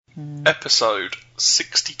Episode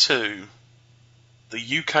 62,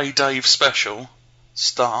 the UK Dave special,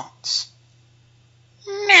 starts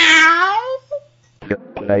now. The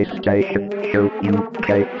PlayStation Show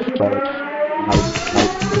UK starts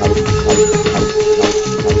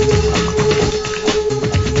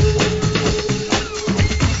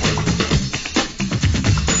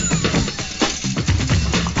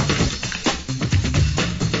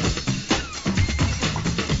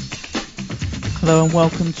Hello and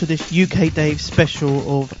welcome to this UK Dave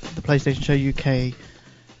special of the PlayStation Show UK,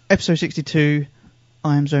 episode 62.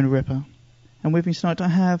 I am Zona Ripper, and with me tonight I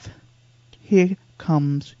have Here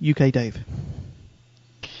Comes UK Dave.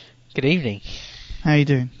 Good evening. How are you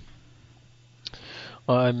doing?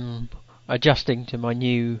 I'm adjusting to my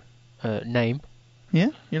new name. Yeah,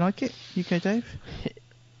 you like it, UK Dave?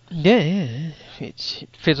 Yeah. It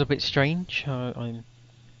feels a bit strange. I'm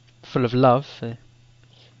full of love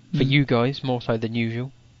for you guys, more so than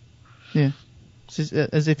usual. Yeah. It's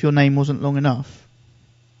as if your name wasn't long enough.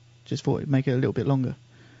 Just thought it'd make it a little bit longer.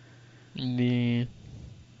 Yeah.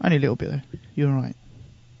 Only a little bit though. You're alright.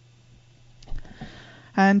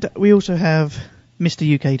 And we also have Mr.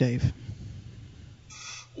 UK Dave.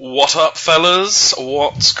 What up, fellas?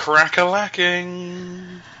 What's crack-a-lacking?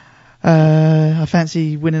 I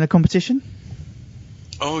fancy winning a competition.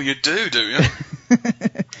 Oh, you do you?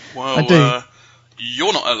 Well, I do.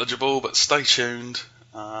 You're not eligible, but stay tuned.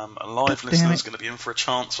 A live listener's going to be in for a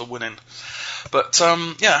chance for winning. But,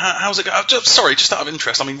 yeah, how's it going? Sorry, just out of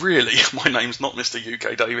interest, I mean, really, my name's not Mr.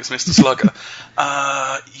 UK Dave, it's Mr. Slugger.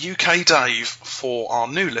 UK Dave, for our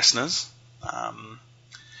new listeners,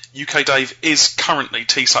 UK Dave is currently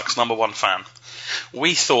TpSUK's #1 fan.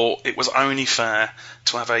 We thought it was only fair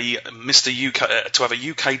to have a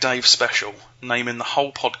UK Dave special, naming the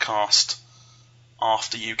whole podcast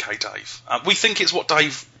after UK Dave. We think it's what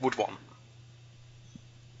Dave would want.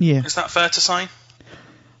 Yeah. Is that fair to say?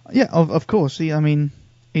 Yeah, of course. I mean,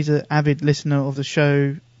 he's an avid listener of the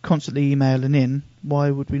show, constantly emailing in.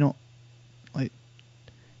 Why would we not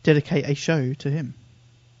dedicate a show to him?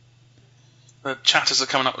 The chatters are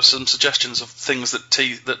coming up with some suggestions of things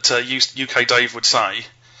that UK Dave would say.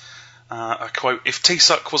 A quote, "If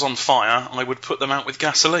TpSUK was on fire, I would put them out with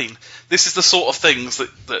gasoline." This is the sort of things that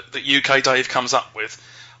UK Dave comes up with.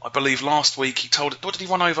 I believe last week he told... What did he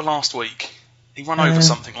run over last week? He ran over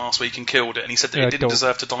something last week and killed it, and he said that it didn't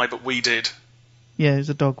deserve to die, but we did. Yeah, it was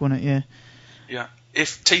a dog, wasn't it? Yeah. Yeah.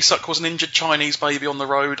 If TpSUK was an injured Chinese baby on the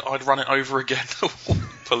road, I'd run it over again.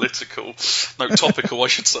 Political. No, topical, I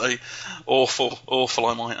should say. Awful,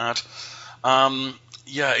 I might add.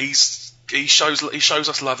 Yeah, he shows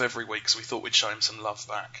us love every week, so we thought we'd show him some love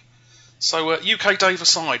back. So, UK Dave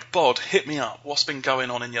aside, Bod, hit me up. What's been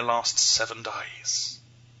going on in your last 7 days?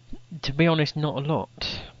 To be honest, not a lot.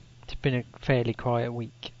 It's been a fairly quiet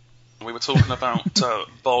week. We were talking about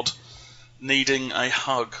Bod needing a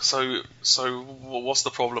hug. So what's the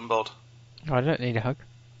problem, Bod? I don't need a hug.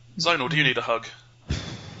 Zonal, do you need a hug?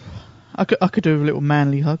 I could do a little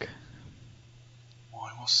manly hug.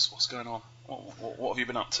 Why? What's going on? What have you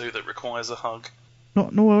been up to that requires a hug?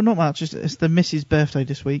 Not much. It's the missus' birthday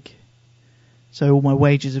this week, so all my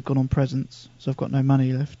wages have gone on presents, so I've got no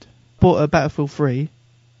money left. Bought a Battlefield 3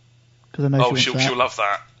 because I know she'll love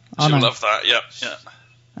that. She'll love that. Yeah.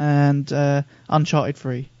 And Uncharted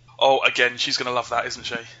 3. Oh, again, she's going to love that, isn't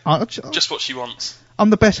she? Just what she wants. I'm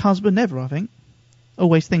the best husband ever, I think.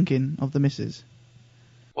 Always thinking of the missus.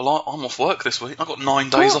 Well, I'm off work this week. I've got 9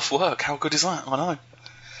 days off work. How good is that? I know.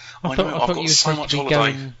 I thought I've got you were so much supposed to be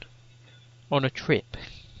holiday. going on a trip.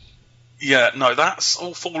 Yeah, no, that's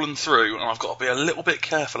all fallen through, and I've got to be a little bit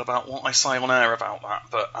careful about what I say on air about that.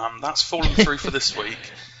 But that's fallen through for this week.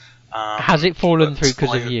 Has it fallen through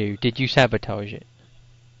because of you? Did you sabotage it?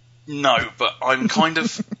 No, but I'm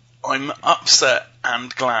I'm upset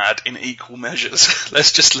and glad in equal measures.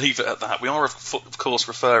 Let's just leave it at that. We are, of course,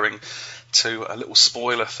 referring to a little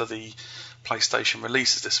spoiler for the PlayStation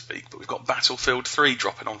releases this week, but we've got Battlefield 3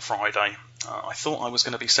 dropping on Friday. I thought I was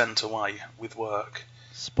going to be sent away with work.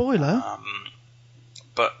 Spoiler.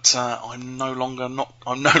 But I'm no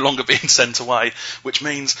longer being sent away, which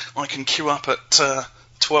means I can queue up at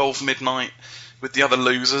 12 midnight with the other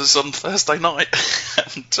losers on Thursday night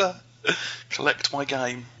and collect my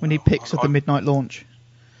game. We need pics of the midnight launch.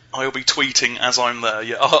 I will be tweeting as I'm there.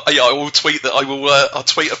 Yeah, I will tweet that. I'll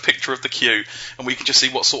tweet a picture of the queue, and we can just see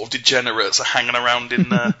what sort of degenerates are hanging around in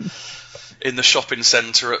the shopping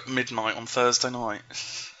centre at midnight on Thursday night.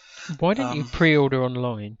 Why didn't you pre-order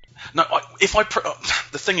online? No,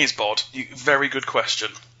 the thing is, Bod, very good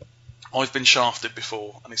question. I've been shafted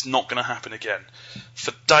before, and it's not going to happen again.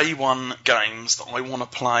 For day one games that I want to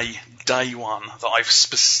play day one, that I've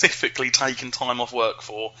specifically taken time off work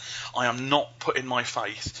for, I am not putting my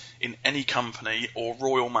faith in any company or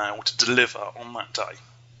Royal Mail to deliver on that day.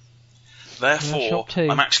 Therefore,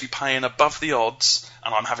 I'm actually paying above the odds,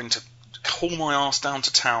 and I'm having to haul my arse down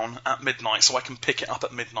to town at midnight so I can pick it up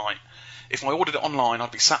at midnight. If I ordered it online,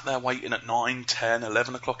 I'd be sat there waiting at 9, 10,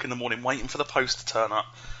 11 o'clock in the morning, waiting for the post to turn up.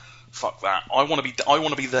 Fuck that. I want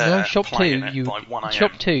to be there No, shop playing two, it by 1 a.m.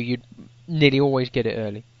 Shop 2, you'd nearly always get it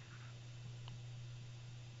early.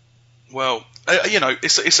 Well,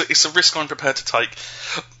 it's a risk I'm prepared to take.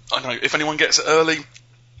 I know if anyone gets it early,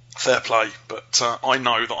 fair play. But I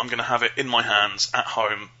know that I'm going to have it in my hands at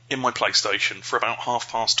home in my PlayStation for about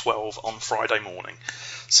 12:30 on Friday morning.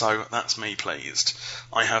 So that's me pleased.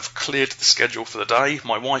 I have cleared the schedule for the day.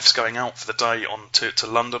 My wife's going out for the day to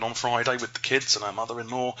London on Friday with the kids and her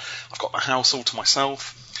mother-in-law. I've got the house all to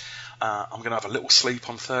myself. I'm going to have a little sleep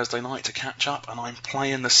on Thursday night to catch up, and I'm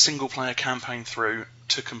playing the single-player campaign through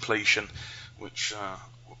to completion, which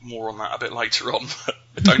more on that a bit later on.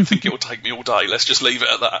 I don't think it will take me all day. Let's just leave it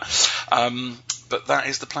at that. But that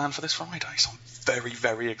is the plan for this Friday, so I'm very,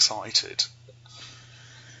 very excited.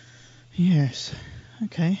 Yes.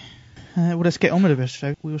 Okay. Well, let's get on with the rest of the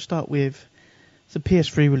show. We will start with the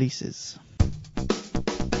PS3 releases.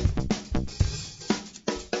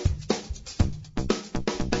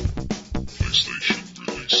 PlayStation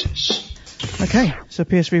releases. Okay, so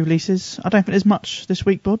PS3 releases. I don't think there's much this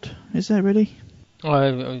week, Bod. Is there really?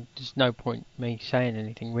 There's no point me saying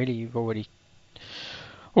anything really. You've already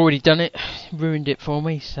done it, ruined it for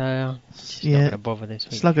me. So I'm just not going to bother this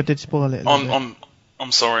week. Slugger did spoil it.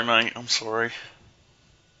 I'm sorry, mate. I'm sorry.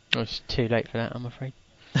 Oh, it's too late for that, I'm afraid.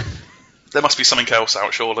 There must be something else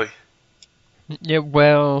out, surely. Yeah,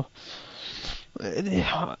 well,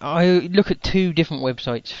 I look at 2 different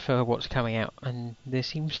websites for what's coming out, and there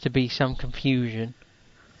seems to be some confusion.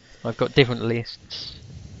 I've got different lists,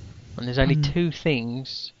 and there's only 2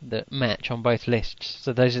 things that match on both lists,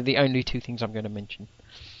 so those are the only 2 things I'm going to mention.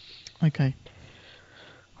 Okay.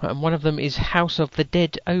 And one of them is House of the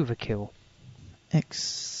Dead Overkill.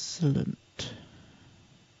 Excellent.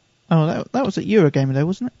 Oh, that was at Eurogamer though,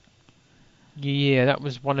 wasn't it? Yeah, that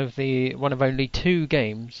was one of only 2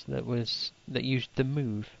 games that used the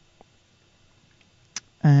Move.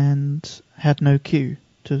 And had no queue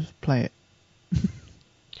to play it.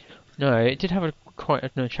 No, it did have quite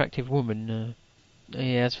an attractive woman.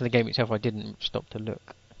 As for the game itself, I didn't stop to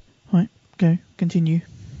look. Right, go, continue.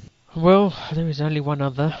 Well, there is only one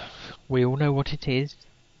other. We all know what it is.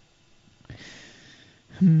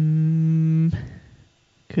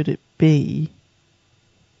 Could it be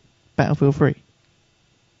Battlefield 3?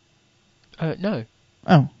 No.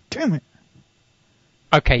 Oh, damn it.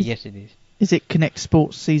 Okay, yes it is. Is it Connect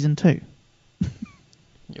Sports Season 2?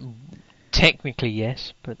 Technically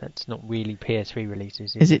yes, but that's not really PS3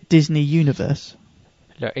 releases. Is it Disney Universe?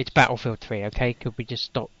 Look, it's Battlefield 3, okay? Could we just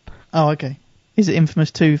stop? Oh, okay. Is it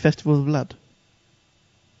Infamous 2 Festival of Blood?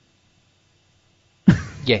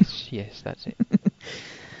 Yes, that's it.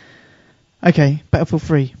 Okay, Battlefield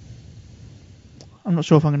 3. I'm not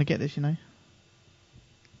sure if I'm going to get this, you know.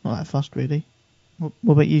 Not that fussed, really. What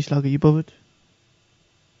about you, Slug? Are you bothered?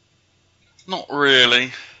 Not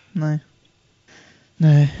really. No.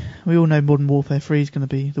 We all know Modern Warfare 3 is going to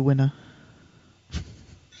be the winner.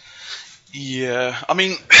 Yeah, I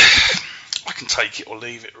mean, I can take it or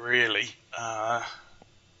leave it, really.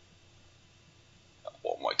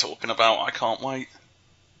 What am I talking about? I can't wait.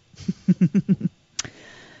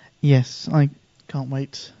 Yes, I can't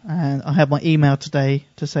wait. And I had my email today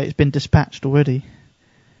to say it's been dispatched already.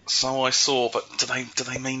 So I saw, but do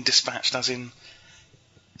they mean dispatched as in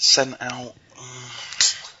sent out?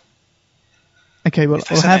 Okay, well,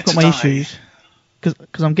 I have got my issues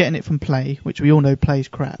because I'm getting it from Play, which we all know Play's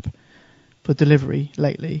crap for delivery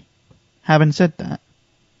lately. Having said that,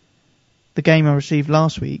 the game I received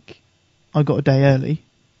last week, I got a day early,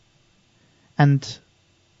 and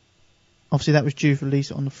obviously that was due for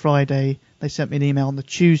release on the Friday. They sent me an email on the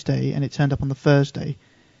Tuesday, and it turned up on the Thursday.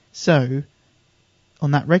 So,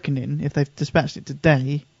 on that reckoning, if they've dispatched it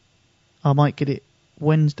today, I might get it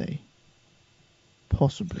Wednesday.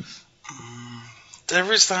 Possibly.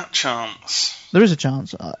 There is that chance. There is a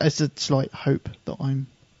chance. It's a slight hope that I'm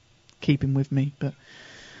keeping with me, but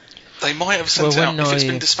they might have sent it out. If it's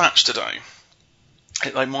been dispatched today,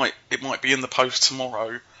 it might be in the post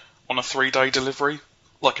tomorrow on a 3-day delivery,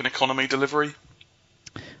 like an economy delivery.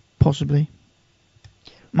 Possibly.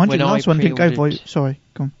 Mind you, the last one didn't go by. Sorry,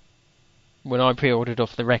 go on. When I pre-ordered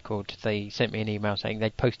off the record, they sent me an email saying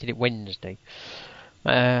they'd posted it Wednesday.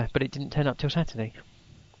 but it didn't turn up till Saturday.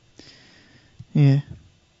 Yeah.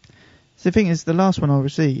 So the thing is, the last one I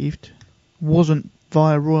received wasn't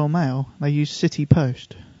via Royal Mail. They used City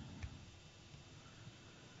Post.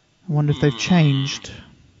 I wonder if they've changed.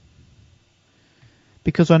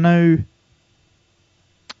 Because I know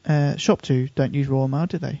Shop2 don't use Royal Mail,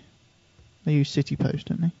 do they? They use City Post,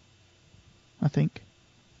 don't they? I think.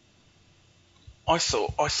 I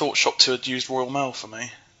thought Shop2 had used Royal Mail for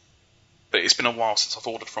me, but it's been a while since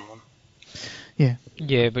I've ordered from them. Yeah.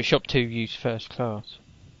 Yeah, but Shop2 use first class.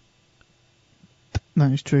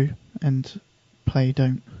 That is true. And Play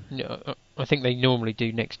don't. No, I think they normally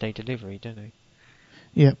do next day delivery, don't they?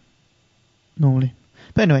 Yep. Normally.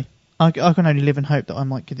 But anyway, I can only live and hope that I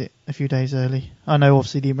might get it a few days early. I know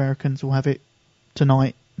obviously the Americans will have it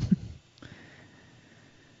tonight.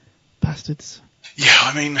 Bastards. Yeah,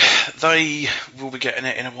 I mean, they will be getting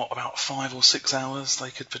it in about 5 or 6 hours. They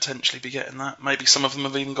could potentially be getting that. Maybe some of them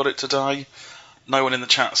have even got it today. No one in the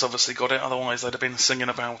chat's obviously got it, otherwise they'd have been singing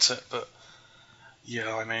about it. But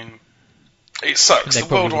yeah, I mean, it sucks. The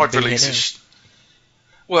worldwide release is.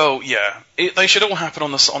 Well, yeah, they should all happen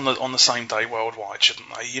on the same day worldwide, shouldn't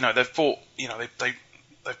they? You know, they've brought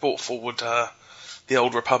forward the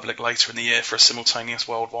Old Republic later in the year for a simultaneous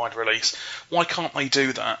worldwide release. Why can't they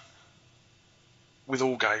do that with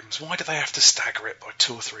all games? Why do they have to stagger it by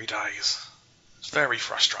 2 or 3 days? It's very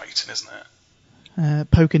frustrating, isn't it?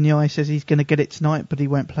 Poke in the Eye says he's going to get it tonight, but he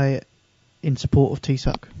won't play it in support of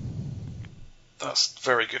TpSUK. That's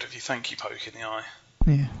very good of you. Thank you, Poke in the Eye.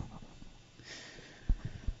 Yeah.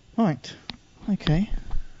 Right. Okay.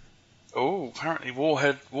 Oh, apparently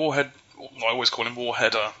Warhead, I always call him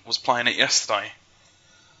Warheader, was playing it yesterday.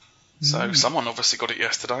 So someone obviously got it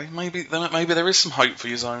yesterday. Maybe there is some hope for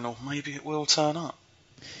your Zonal. Maybe it will turn up.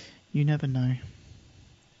 You never know.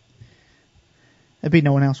 There'd be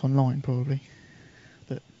no one else online, probably.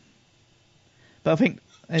 But I think...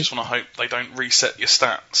 Just want to hope they don't reset your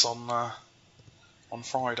stats on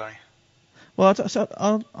Friday. Well, are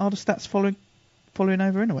the stats following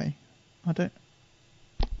over anyway? I don't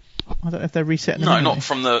know if they're resetting them. No, anyway. not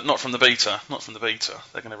from the beta. Not from the beta.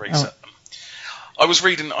 They're going to reset them. I was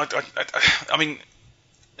reading. I mean,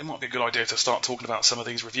 it might be a good idea to start talking about some of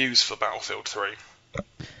these reviews for Battlefield 3.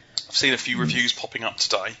 I've seen a few reviews popping up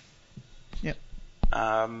today. Yep.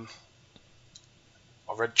 I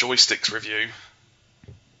read Joystick's review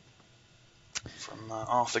from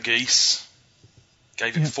Arthur Geese.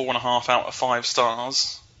 Gave it 4.5 out of 5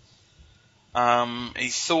 stars. He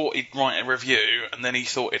thought he'd write a review, and then he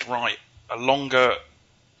thought he'd write a longer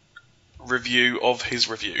review of his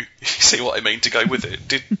review. If you see what I mean, to go with it.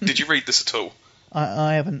 Did you read this at all?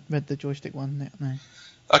 I haven't read the Joystick one yet, no.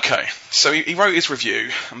 Okay, so he wrote his review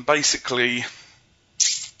and basically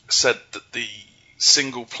said that the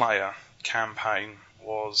single player campaign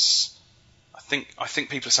was, I think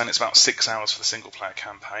people are saying it's about 6 hours for the single player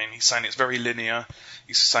campaign. He's saying it's very linear.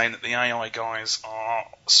 He's saying that the AI guys are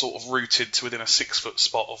sort of rooted to within a 6-foot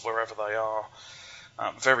spot of wherever they are.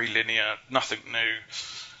 Very linear, nothing new.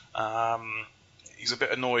 He's a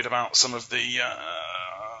bit annoyed about some of the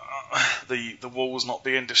walls not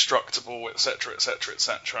being destructible, etc., etc.,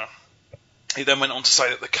 etc. He then went on to say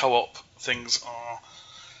that the co-op things are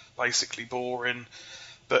basically boring,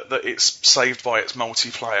 but that it's saved by its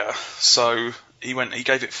multiplayer. So he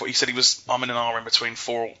gave it. He said he was in an R in between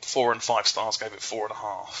 4 and 5 stars. Gave it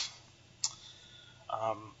 4.5.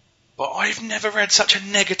 But I've never read such a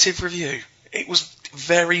negative review. It was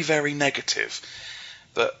very, very negative.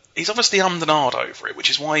 But he's obviously ummed and ahed over it, which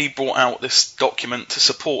is why he brought out this document to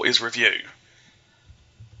support his review.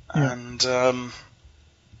 Yeah. And I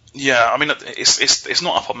mean, it's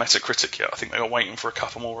not up on Metacritic yet. I think they were waiting for a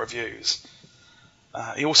couple more reviews.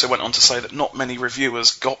 He also went on to say that not many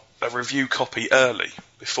reviewers got a review copy early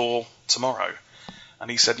before tomorrow,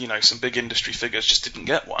 and he said, some big industry figures just didn't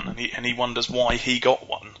get one, and he wonders why he got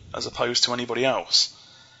one as opposed to anybody else.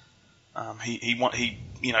 He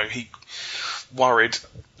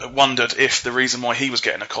wondered if the reason why he was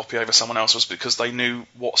getting a copy over someone else was because they knew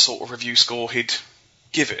what sort of review score he'd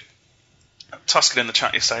give it. Tuscan in the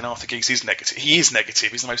chat is saying Arthur Geese is negative. He is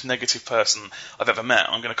negative. He's the most negative person I've ever met.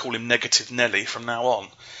 I'm going to call him Negative Nelly from now on.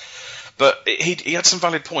 But he had some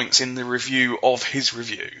valid points in the review of his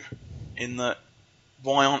review, in that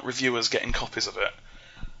why aren't reviewers getting copies of it?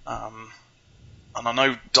 And I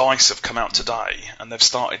know DICE have come out today and they've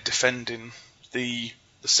started defending the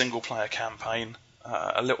single-player campaign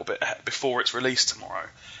a little bit before it's released tomorrow.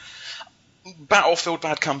 Battlefield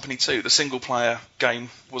Bad Company 2, the single-player game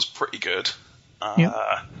was pretty good.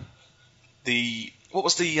 What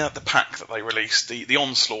was the pack that they released? The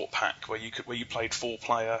Onslaught pack where you played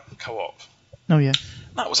 4-player co-op. Oh yeah.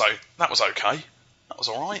 That was okay. That was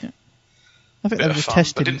all right. Yeah. I think Bit they were of just fun,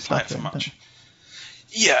 tested but and didn't play stuff. it for then, much.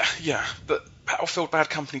 Yeah, but Battlefield Bad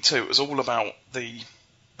Company 2, it was all about the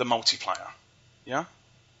multiplayer. Yeah?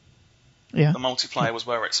 Yeah. The multiplayer was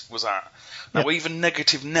where it was at. Now, Yep. even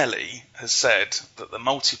Negative Nelly has said that the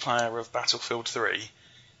multiplayer of Battlefield 3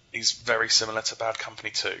 is very similar to Bad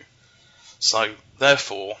Company 2. So,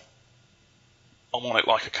 therefore, I want it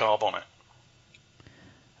like a carb on it.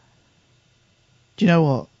 Do you know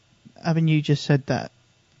what? Having you just said that,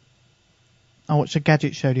 I watched a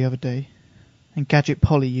Gadget show the other day, and Gadget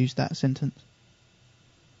Polly used that sentence.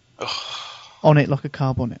 Ugh. On it like a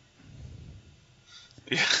carb on it.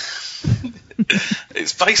 Yeah.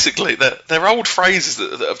 It's basically they're old phrases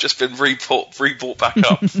that have just been rebrought back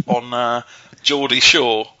up on Geordie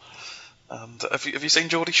Shore. And have you seen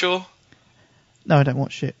Geordie Shore? No, I don't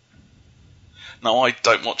watch it. No, I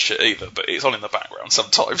don't watch it either, but it's on in the background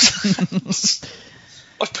sometimes.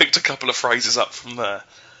 I've picked a couple of phrases up from there.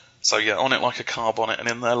 So yeah, on it like a carb on it, and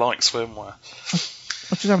in there like swimwear. I was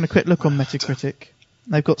just having a quick look on Metacritic.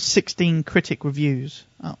 They've got 16 critic reviews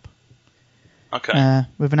up. Okay.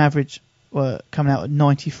 With an average coming out at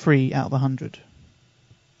 93 out of 100.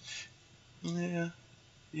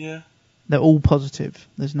 Yeah. They're all positive.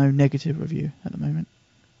 There's no negative review at the moment.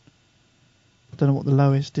 I don't know what the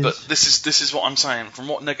lowest is. But this is what I'm saying. From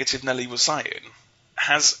what Negative Nelly was saying,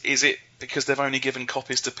 is it because they've only given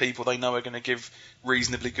copies to people they know are going to give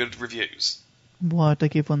reasonably good reviews? Why'd they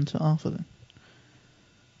give one to Arthur then?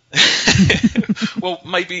 Well,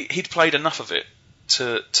 maybe he'd played enough of it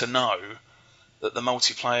to know that the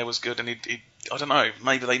multiplayer was good, and he'd I don't know,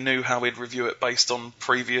 maybe they knew how he'd review it based on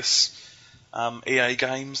previous EA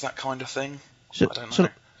games, that kind of thing. I don't know.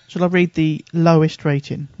 Shall I read the lowest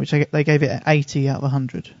rating, which they gave it at 80 out of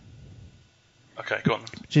 100? Okay, go on.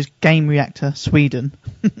 Which is Game Reactor, Sweden.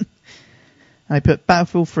 And they put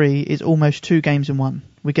Battlefield 3 is almost 2 games in one.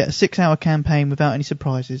 We get a 6-hour campaign without any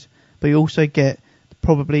surprises, but you also get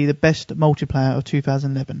probably the best multiplayer of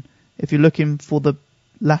 2011. If you're looking for the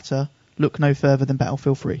latter, look no further than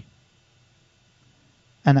Battlefield 3.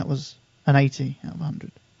 And that was an 80 out of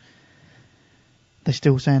 100. They're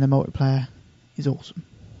still saying the multiplayer is awesome.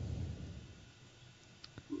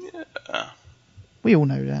 Yeah. We all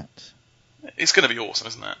know that. It's going to be awesome,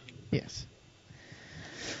 isn't it? Yes.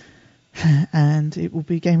 And it will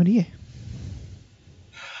be Game of the Year.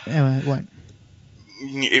 It won't.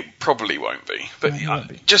 It probably won't be. But No, it won't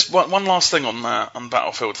be. Just one last thing on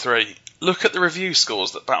Battlefield 3. Look at the review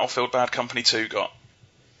scores that Battlefield Bad Company 2 got.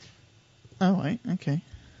 Oh, right, okay.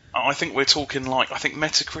 I think we're talking I think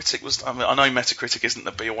Metacritic was... I know Metacritic isn't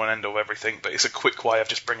the be-all and end-all of everything, but it's a quick way of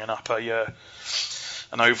just bringing up an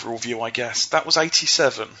overall view, I guess. That was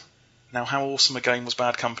 87. Now, how awesome a game was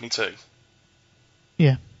Bad Company 2?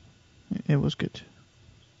 Yeah, it was good.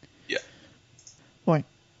 Yeah. Right,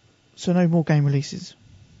 so no more game releases.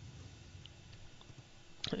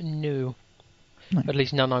 No. No. At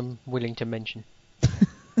least none I'm willing to mention.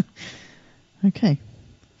 Okay,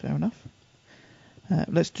 fair enough.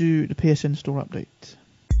 Let's do the PSN store update.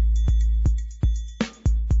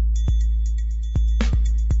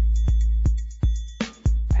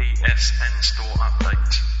 PSN store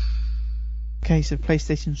update. Okay, so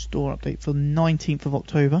PlayStation Store update for the 19th of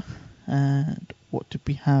October. And what did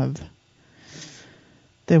we have?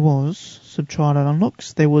 There was some trial and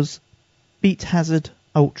unlocks. There was Beat Hazard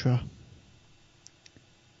Ultra.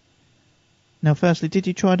 Now, firstly, did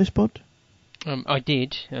you try this, Bod? I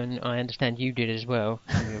did, and I understand you did as well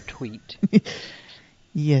in your tweet.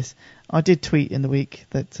 Yes, I did tweet in the week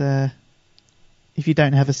that if you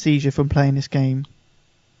don't have a seizure from playing this game...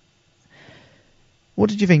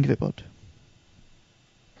 What did you think of it, Bod?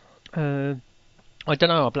 I don't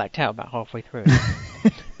know, I blacked out about halfway through.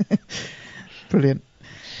 Brilliant.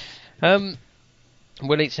 Well,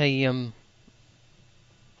 it's a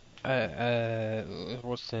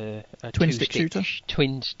what's the Twin stick shooter?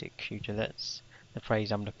 Twin stick shooter. That's the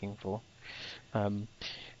phrase I'm looking for.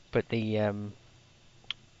 But the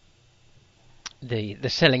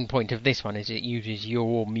selling point of this one is it uses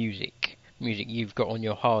your music you've got on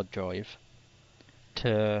your hard drive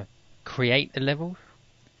to create the level.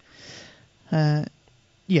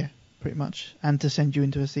 Yeah, pretty much, and to send you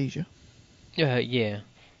into a seizure. Yeah.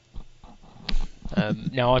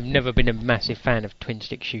 Now, I've never been a massive fan of twin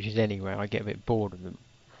stick shooters anyway. I get a bit bored of them.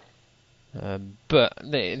 But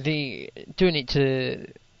the doing it to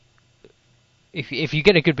if you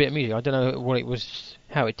get a good bit of music, I don't know what it was,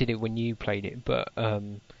 how it did it when you played it, but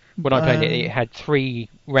when I played it, it had 3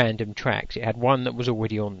 random tracks. It had one that was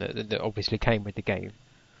already on that obviously came with the game.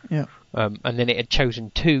 Yeah. And then it had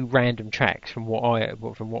chosen 2 random tracks from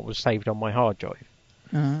what was saved on my hard drive.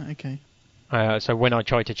 Okay. So when I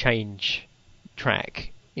tried to change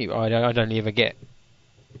track, I'd only ever get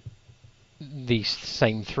these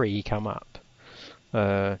same 3 come up.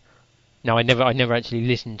 Now I never actually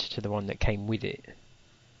listened to the one that came with it,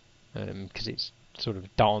 because it's sort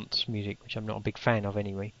of dance music, which I'm not a big fan of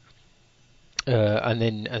anyway. And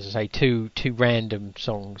then, as I say, two random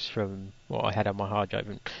songs from what I had on my hard drive,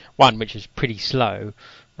 and one which was pretty slow,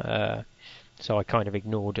 so I kind of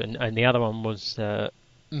ignored, and the other one was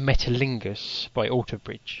Metalingus by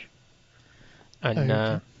Alterbridge,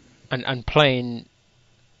 and and playing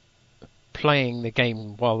the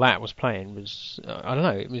game while that was playing was I don't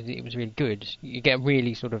know, it was really good. You get a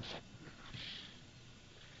really sort of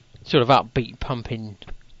upbeat, pumping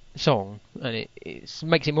song, and it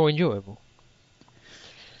makes it more enjoyable.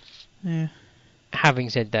 Yeah. Having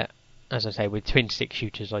said that, as I say, with twin stick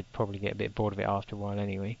shooters, I'd probably get a bit bored of it after a while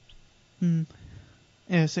anyway.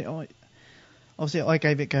 Yeah, see, I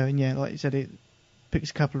gave it a go, and yeah, like you said, it picks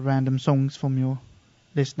a couple of random songs from your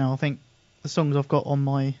list now. I think the songs I've got on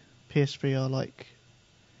my PS3 are like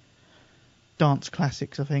dance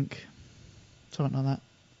classics, I think. Something like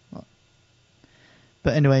that.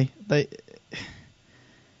 But anyway, there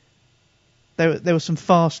were some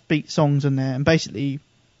fast beat songs in there, and basically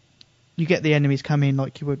you get the enemies come in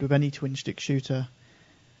like you would with any twin stick shooter,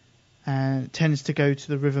 and it tends to go to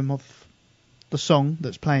the rhythm of the song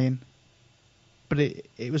that's playing, but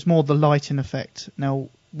it was more the lighting effect. Now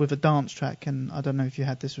with a dance track, and I don't know if you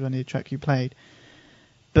had this with any track you played,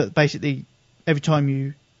 but basically every time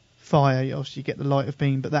you fire, you obviously get the light of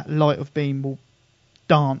beam, but that light of beam will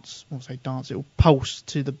it will pulse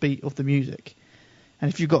to the beat of the music.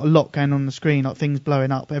 And if you've got a lot going on the screen, like things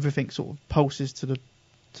blowing up, everything sort of pulses to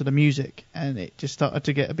the music, and it just started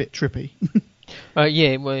to get a bit trippy.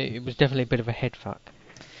 Yeah, well, it was definitely a bit of a head fuck.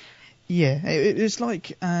 Yeah, it's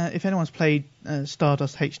like if anyone's played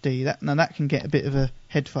Stardust HD, that can get a bit of a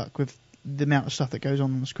head fuck with the amount of stuff that goes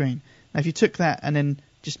on the screen. Now, if you took that and then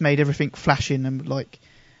just made everything flashing and like,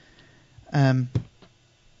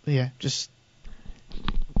 just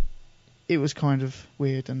it was kind of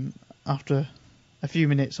weird. And after a few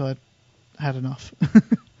minutes, I'd had enough.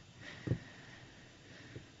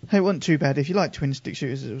 It wasn't too bad. If you like twin stick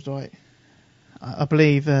shooters, it was right. I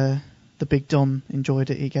believe the Big Don enjoyed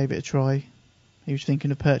it. He gave it a try. He was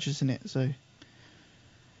thinking of purchasing it, so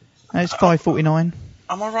it's $5.49.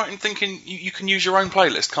 Am I right in thinking you can use your own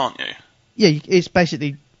playlist, can't you? Yeah, it's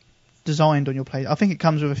basically designed on your playlist. I think it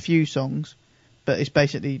comes with a few songs, but it's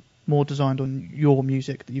basically more designed on your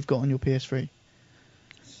music that you've got on your PS3.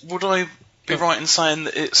 Would I be right in saying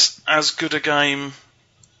that it's as good a game,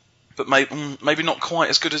 but maybe not quite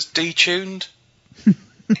as good as Detuned?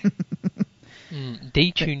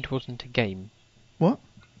 Detuned wasn't a game. What?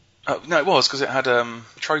 No, it was, because it had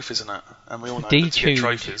trophies in it, and we all know that to get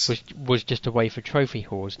trophies. was just a way for trophy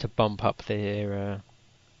whores to bump up their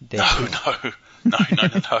No,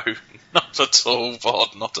 not at all,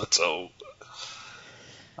 Bod, not at all.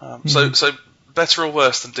 So better or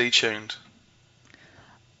worse than Detuned?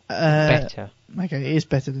 Better. Okay, it is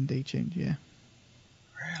better than Detuned, yeah.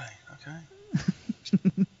 Really?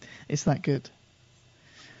 Okay. It's that good.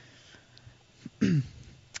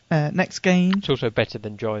 Next game. It's also better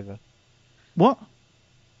than Driver. What?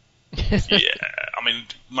 Yeah, I mean,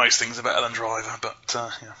 most things are better than Driver, but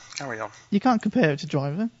yeah, carry on. You can't compare it to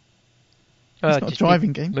Driver. It's not a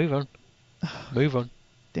driving game. Move on. Move on.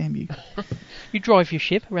 Damn you. You drive your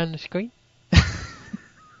ship around the screen.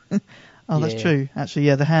 Oh, Yeah. that's true. Actually,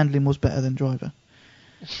 yeah, the handling was better than Driver.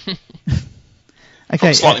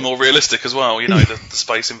 Okay. Slightly more realistic as well, you know, the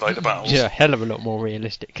Space Invader battles. Yeah, a hell of a lot more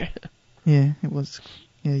realistic. Yeah, it was.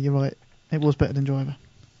 Yeah, you're right. It was better than Driver.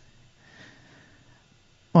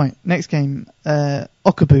 Right, next game.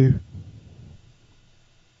 Okaboo.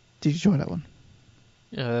 Did you try that one?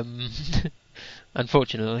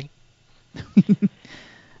 Unfortunately.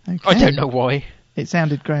 Okay. I don't know why. It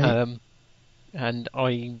sounded great. And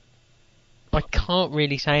I can't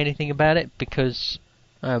really say anything about it because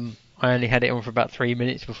I only had it on for about 3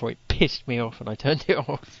 minutes before it pissed me off and I turned it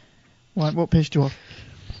off. Right, what pissed you off?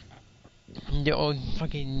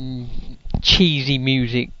 Fucking cheesy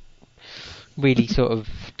music, really sort of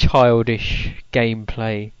childish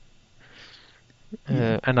gameplay,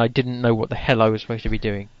 and I didn't know what the hell I was supposed to be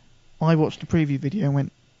doing. I watched the preview video and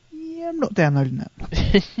went, yeah, I'm not downloading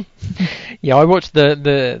that. Yeah, I watched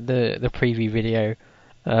the preview video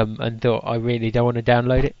and thought I really don't want to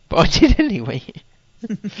download it, but I did anyway.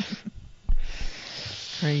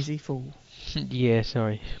 Crazy fool. Yeah,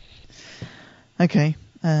 sorry. Okay.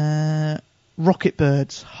 Rocket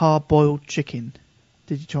Bird's hard-boiled chicken.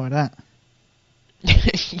 Did you try that?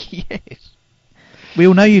 Yes. We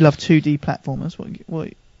all know you love 2D platformers.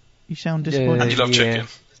 What? You sound disappointed. And you love Yeah. chicken.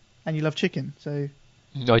 And you love chicken, so...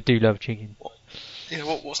 I do love chicken. Yeah,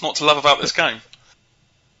 what's not to love about this game?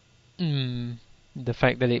 The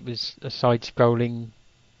fact that it was a side-scrolling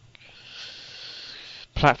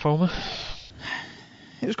platformer.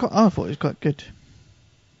 It was quite... I thought it was quite good.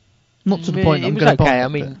 Not to the Yeah, point it I'm was going to okay. buy it. I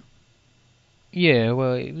mean, yeah,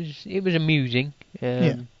 well, it was amusing.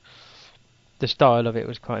 Yeah. The style of it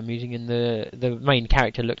was quite amusing, and the main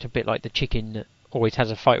character looked a bit like the chicken that always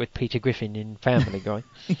has a fight with Peter Griffin in Family Guy.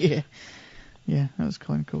 Yeah. Yeah, that was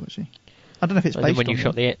kind of cool, actually. I don't know if it's And based then when you on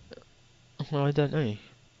shot them. well, I don't know.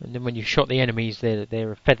 And then when you shot the enemies,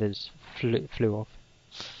 their feathers flew off.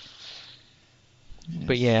 Yes.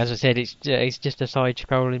 But yeah, as I said, it's just a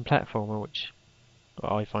side-scrolling platformer, which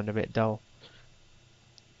I find a bit dull.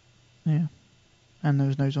 Yeah. And there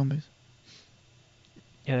was no zombies.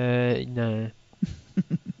 No.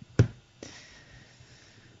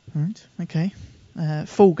 Right, okay.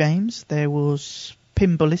 Full games, there was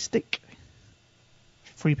Pinballistic,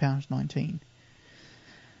 £3.19.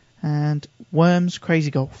 And Worms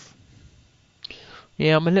Crazy Golf.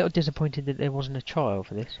 Yeah, I'm a little disappointed that there wasn't a trial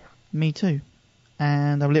for this. Me too.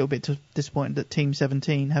 And I'm a little bit disappointed that Team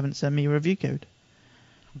 17 haven't sent me a review code.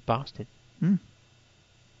 Bastard. Don't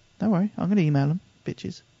worry, I'm going to email them,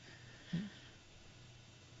 bitches.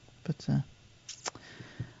 But,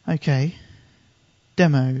 okay.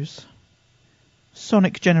 Demos.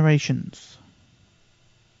 Sonic Generations.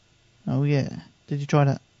 Oh yeah. Did you try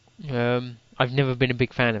that? I've never been a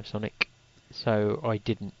big fan of Sonic, so I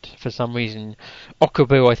didn't. For some reason,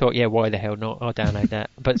 Okabu, I thought, yeah, why the hell not? I'll download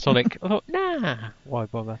that. But Sonic, I thought, nah, why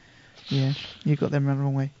bother? Yeah, you got them round the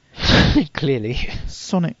wrong way. Clearly.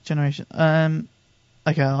 Sonic Generation.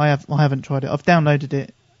 Okay, I haven't tried it. I've downloaded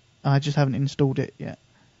it. I just haven't installed it yet.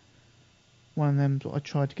 One of them that I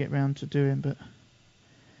tried to get round to doing, but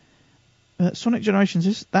Sonic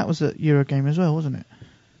Generations, that was at Eurogame as well, wasn't it?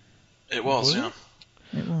 It was, yeah.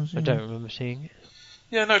 It was. Yeah. I don't remember seeing it.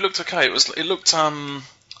 Yeah, no, it looked okay. It looked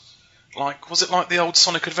like, was it like the old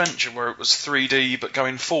Sonic Adventure where it was 3D but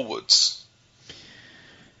going forwards?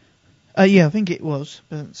 Yeah, I think it was,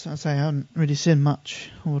 but as I say, I haven't really seen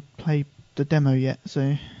much or played the demo yet,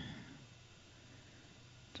 so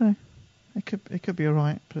it could be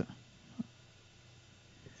alright, but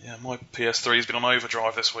Yeah, my PS3's been on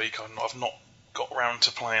overdrive this week. I've not got round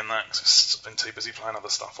to playing that because I've been too busy playing other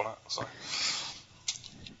stuff on it. So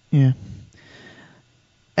yeah.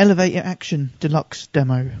 Elevator Action Deluxe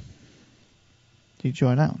Demo. Did you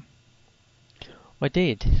try that one? I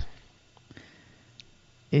did.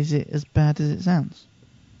 Is it as bad as it sounds?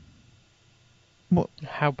 What?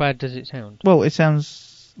 How bad does it sound? Well, it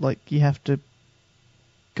sounds like you have to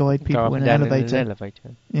guide Go people up in and an down elevator. in an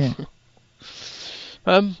elevator. Yeah.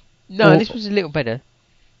 No, Or- this was a little better.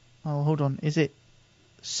 Oh, hold on. Is it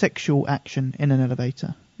sexual action in an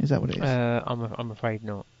elevator? Is that what it is? I'm afraid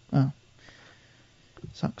not. Oh.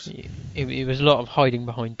 Sucks. It was a lot of hiding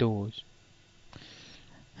behind doors.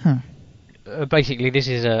 Huh. Basically, this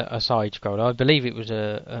is a side scroll. I believe it was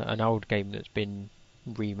an old game that's been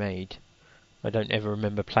remade. I don't ever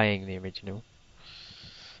remember playing the original.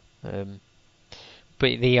 But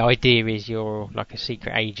the idea is you're like a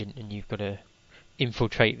secret agent and you've got to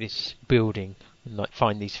infiltrate this building and like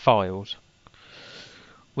find these files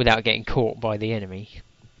without getting caught by the enemy.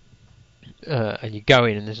 And you go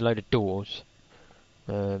in and there's a load of doors.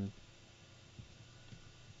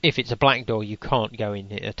 If it's a black door, you can't go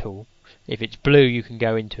in it at all. If it's blue, you can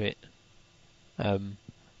go into it. And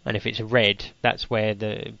if it's red, that's where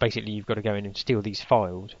basically you've got to go in and steal these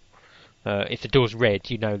files. If the door's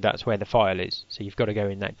red, you know that's where the file is, so you've got to go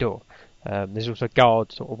in that door. There's also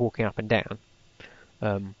guards sort of walking up and down.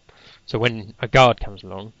 So when a guard comes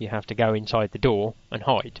along, you have to go inside the door and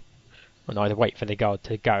hide, and either wait for the guard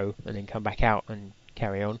to go and then come back out and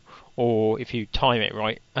carry on, or if you time it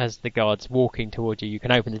right, as the guard's walking towards you, you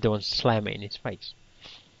can open the door and slam it in his face.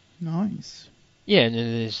 Nice. Yeah, and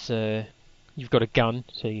then there's you've got a gun,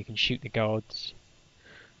 so you can shoot the guards.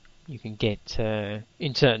 You can get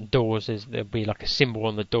in certain doors. There'll be like a symbol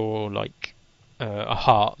on the door, like a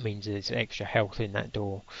heart means there's extra health in that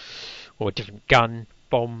door, or a different gun,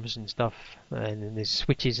 bombs and stuff. And then there's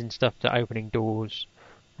switches and stuff to opening doors.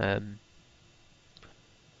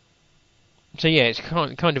 So yeah, it's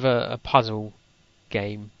kind of a puzzle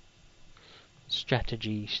game,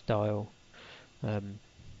 strategy style.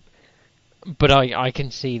 But I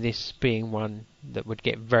can see this being one that would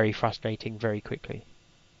get very frustrating very quickly.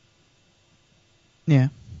 Yeah.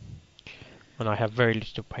 And I have very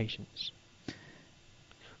little patience.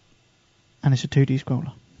 And it's a 2D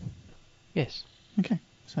scroller. Yes. Okay,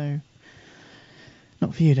 so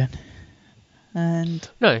not for you then. And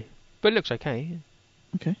No, but it looks okay.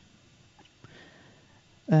 okay.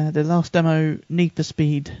 The last demo, Need for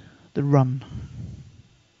Speed, The Run.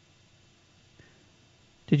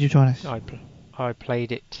 Did you try this? I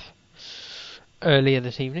played it earlier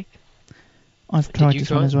this evening. I've tried you this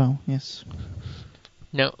try one it? as well, yes.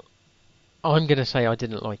 Now, I'm going to say I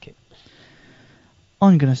didn't like it.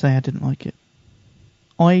 I'm going to say I didn't like it.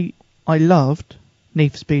 I loved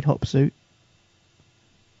Need for Speed Hot Pursuit.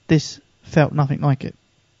 This felt nothing like it.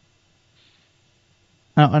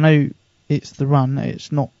 Now, I know it's The Run,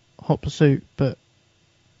 it's not Hot Pursuit, but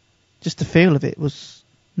just the feel of it was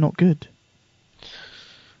not good.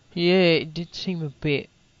 Yeah, it did seem a bit...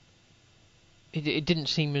 It didn't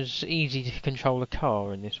seem as easy to control a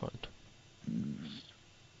car in this one.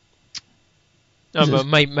 But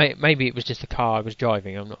maybe it was just the car I was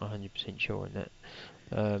driving. I'm not 100% sure on that.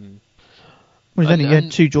 Well, you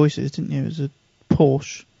had two choices, didn't you? It was a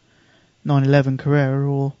Porsche 911 Carrera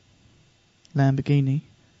or Lamborghini.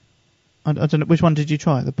 I don't know, which one did you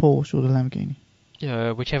try, the Porsche or the Lamborghini?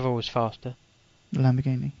 Whichever was faster. The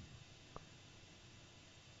Lamborghini.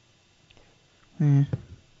 Yeah.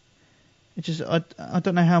 It just, I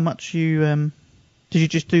don't know how much you, did you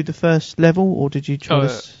just do the first level or did you try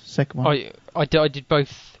this second one? I did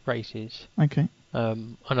both races. Okay.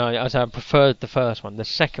 And I preferred the first one. The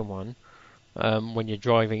second one, when you're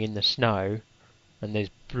driving in the snow and there's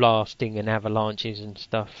blasting and avalanches and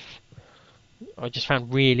stuff, I just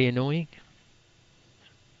found really annoying.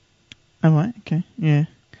 Oh, right, okay, yeah.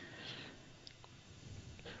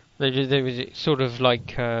 There was sort of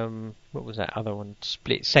like, what was that other one?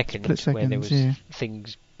 Split Seconds, where there was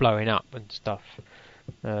things blowing up and stuff.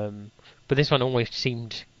 But this one always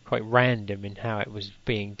seemed quite random in how it was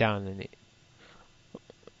being done, and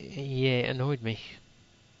it annoyed me.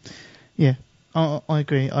 Yeah, I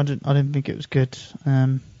agree. I didn't think it was good.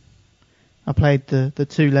 I played the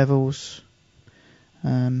two levels,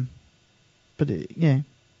 but I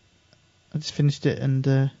just finished it,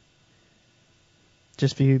 and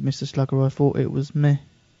just for you, Mr. Slugger, I thought it was meh.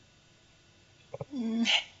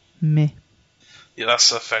 Meh. Yeah,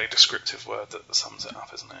 that's a fairly descriptive word that sums it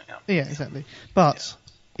up, isn't it? Yeah, exactly. But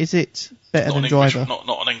is it better than Driver? Not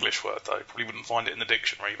an English word, though. Probably wouldn't find it in the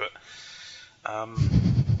dictionary, but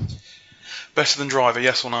better than Driver,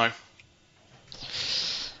 yes or no?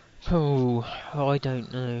 Oh, I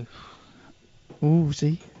don't know. Ooh,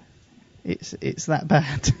 see, it's that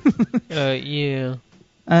bad. Yeah.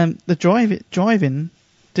 The driving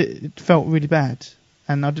felt really bad,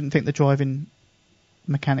 and I didn't think the driving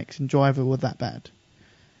mechanics in Driver were that bad.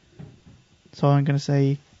 So I'm going to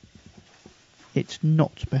say it's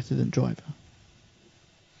not better than Driver.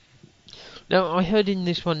 Now, I heard in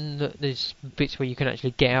this one that there's bits where you can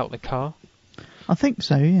actually get out the car. I think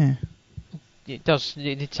so, yeah. It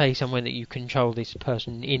did say somewhere that you control this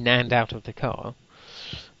person in and out of the car.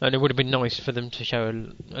 And it would have been nice for them to show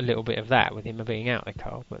a little bit of that with him being out of the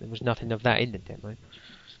car, but there was nothing of that in the demo.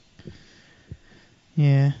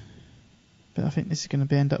 Yeah. But I think this is going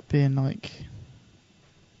to end up being like...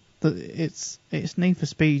 It's Need for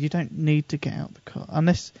Speed. You don't need to get out the car.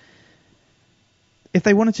 Unless... If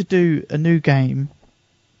they wanted to do a new game,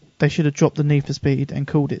 they should have dropped the Need for Speed and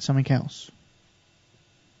called it something else.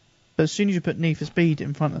 But as soon as you put Need for Speed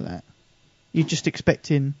in front of that, you're just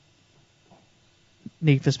expecting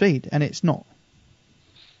Need for Speed, and it's not.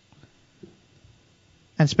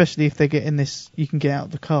 And especially if they get in this, you can get out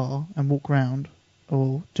of the car and walk around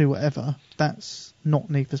or do whatever. That's not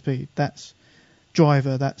Need for Speed. That's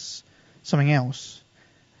Driver. That's something else.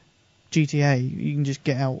 GTA, you can just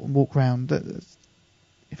get out and walk around.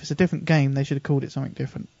 If it's a different game, they should have called it something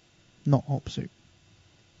different. Not Hot Pursuit.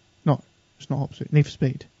 It's not Hot Pursuit. Need for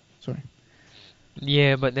Speed. Sorry.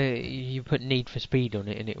 Yeah, but you put Need for Speed on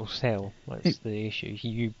it and it will sell. That's the issue.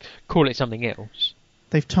 You call it something else.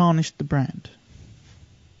 They've tarnished the brand.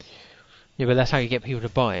 Yeah, but that's how you get people to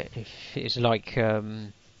buy it. If it's like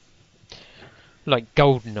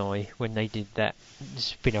GoldenEye, when they did that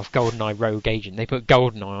spin-off GoldenEye Rogue Agent, they put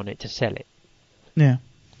GoldenEye on it to sell it. Yeah.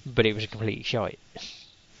 But it was a complete shite.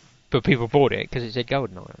 But people bought it because it said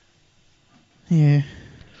GoldenEye. Yeah,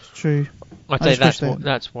 it's true. I'd say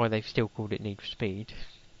that's why they've still called it Need for Speed.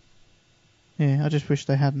 Yeah, I just wish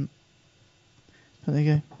they hadn't. But there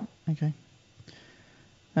you go. Okay.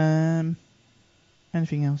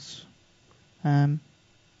 Anything else? No,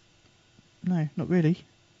 not really.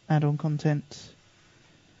 Add-on content.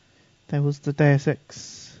 There was the Deus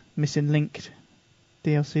Ex Missing Link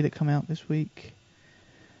DLC that come out this week.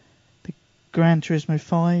 The Gran Turismo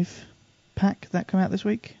 5 pack that come out this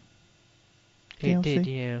week. It DLC? did,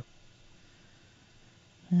 yeah.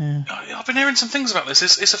 Yeah. I've been hearing some things about this.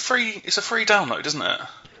 It's a free download, isn't it?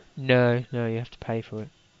 No, you have to pay for it.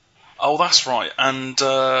 Oh, that's right. And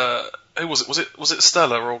who was it? Was it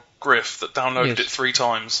Stella or Griff that downloaded Yes. it 3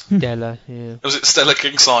 times? Della, yeah. Was it Stella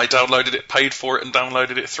Kingside downloaded it, paid for it, and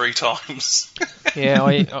downloaded it 3 times?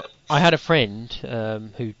 Yeah, I had a friend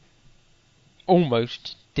who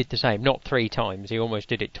almost did the same. Not 3 times, he almost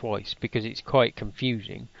did it twice, because it's quite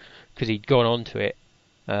confusing. Because he'd gone onto it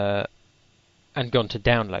and gone to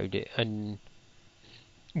download it, and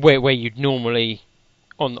where you'd normally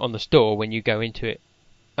on the store, when you go into it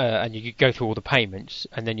and you go through all the payments,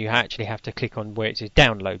 and then you actually have to click on where it says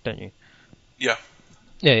download, don't you? Yeah.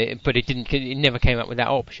 Yeah, but it didn't. It never came up with that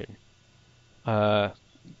option. So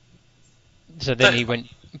then he went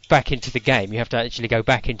back into the game. You have to actually go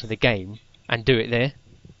back into the game and do it there.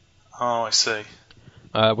 Oh, I see.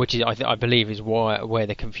 Which is, I believe, is where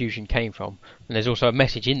the confusion came from. And there's also a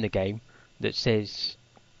message in the game that says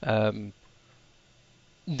that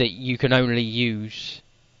you can only use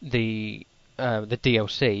the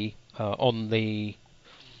DLC on the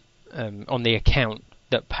account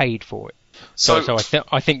that paid for it. So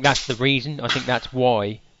I think that's the reason. I think that's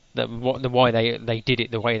why why they did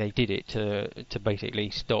it the way they did it, to basically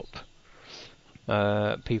stop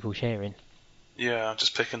people sharing. Yeah,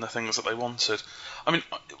 just picking the things that they wanted. I mean,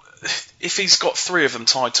 if he's got 3 of them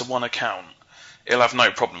tied to one account, he'll have no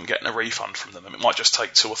problem getting a refund from them. It might just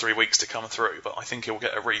take 2 or 3 weeks to come through, but I think he'll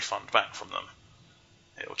get a refund back from them.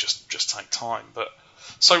 It'll just take time. But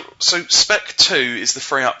so Spec 2 is the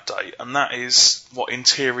free update, and that is what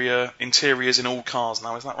interiors in all cars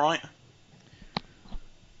now. Is that right?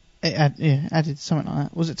 It added something like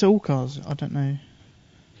that. Was it to all cars? I don't know.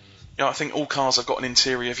 Yeah, I think all cars have got an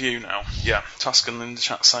interior view now. Yeah, Tuscan in the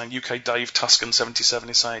chat saying UK Dave Tuscan77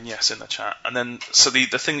 is saying yes in the chat. And then so the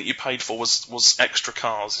thing that you paid for was extra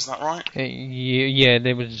cars. Is that right? Yeah,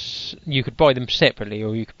 there was. You could buy them separately,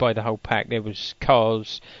 or you could buy the whole pack. There was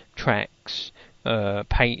cars, tracks,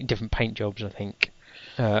 different paint jobs, I think.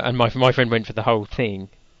 And my friend went for the whole thing,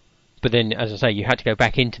 but then, as I say, you had to go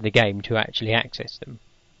back into the game to actually access them.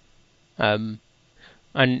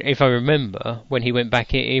 And if I remember, when he went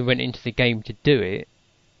back, he went into the game to do it.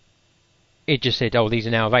 It just said, "Oh, these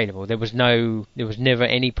are now available." There was never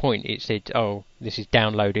any point it said, "Oh, this is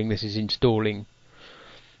downloading, this is installing."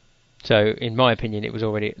 So, in my opinion,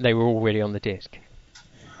 they were already on the disc.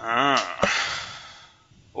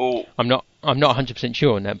 Oh. I'm not 100%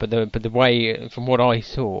 sure on that, but the way, from what I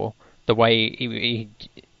saw, the way he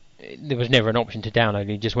there was never an option to download.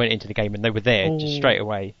 He just went into the game and they were there just straight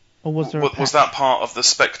away. Or was there? Was that part of the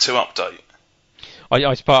Spec 2 update?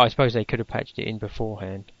 I suppose they could have patched it in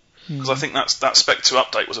beforehand. Because I think that Spec 2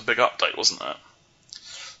 update was a big update, wasn't it?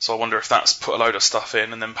 So I wonder if that's put a load of stuff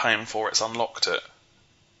in and then paying for it's unlocked it.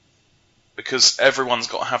 Because everyone's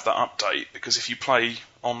got to have that update, because if you play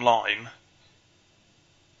online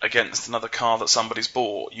against another car that somebody's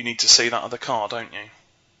bought, you need to see that other car, don't you?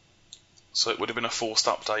 So it would have been a forced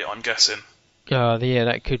update, I'm guessing. Yeah,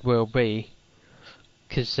 that could well be.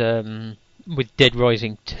 Because with Dead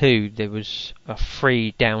Rising 2, there was a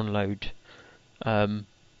free download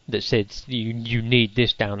that said you need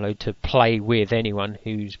this download to play with anyone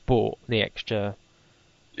who's bought the extra.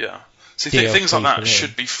 Yeah. See, DLC things like that for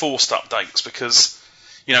should be forced updates, because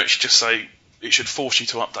it should just say it should force you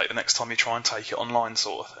to update the next time you try and take it online,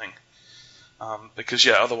 sort of thing. Because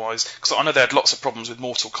otherwise, because I know they had lots of problems with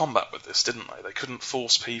Mortal Kombat with this, didn't they? They couldn't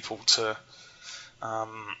force people to.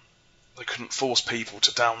 They couldn't force people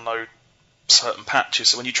to download certain patches.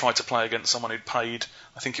 So when you tried to play against someone who'd paid,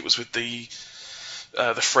 I think it was with the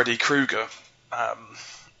Freddy Krueger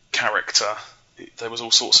character, there was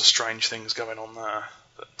all sorts of strange things going on there.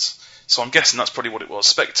 So I'm guessing that's probably what it was.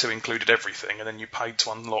 Spec 2 included everything, and then you paid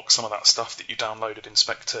to unlock some of that stuff that you downloaded in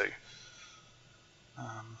Spec 2.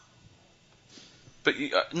 But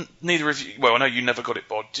neither of you. Well, I know you never got it,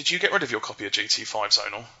 Bod. Did you get rid of your copy of GT5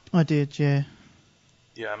 Zonal? I did, yeah.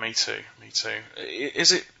 Yeah, me too.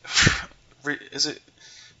 Is it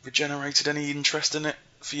regenerated any interest in it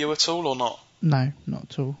for you at all, or not? No, not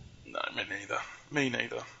at all. No, me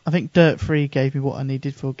neither. I think Dirt 3 gave me what I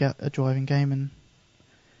needed for a driving game, and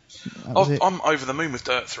that was it. I'm over the moon with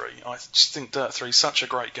Dirt 3. I just think Dirt 3 is such a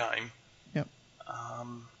great game. Yep.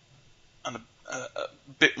 And a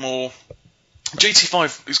bit more.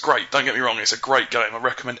 GT5 is great, don't get me wrong, it's a great game. I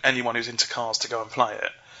recommend anyone who's into cars to go and play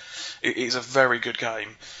it. It is a very good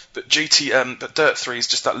game. But but Dirt 3 is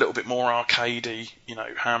just that little bit more arcadey,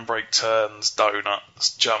 handbrake turns,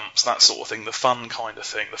 donuts, jumps, that sort of thing, the fun kind of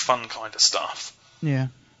stuff. Yeah.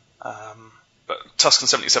 But But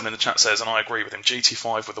Tuscan77 in the chat says, and I agree with him,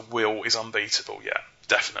 GT5 with a wheel is unbeatable. Yeah,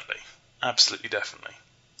 definitely. Absolutely, definitely.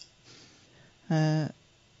 I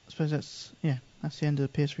suppose that's the end of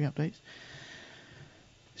the PS3 updates.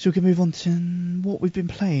 So we can move on to what we've been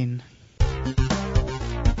playing.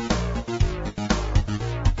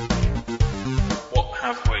 What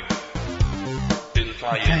have we been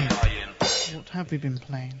playing? What have we been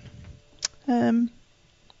playing?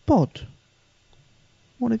 Bod,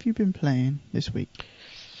 what have you been playing this week?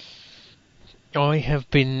 I have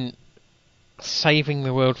been saving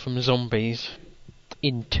the world from zombies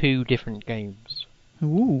in 2 different games.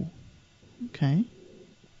 Ooh, okay.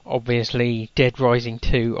 Obviously, Dead Rising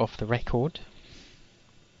 2 off the record.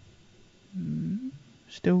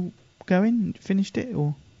 Still going? Finished it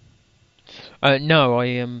or? No,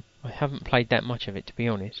 I haven't played that much of it, to be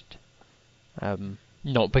honest.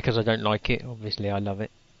 Not because I don't like it. Obviously, I love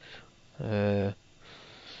it.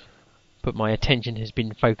 But my attention has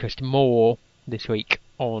been focused more this week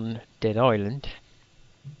on Dead Island.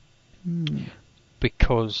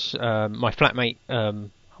 Because my flatmate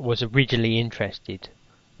was originally interested,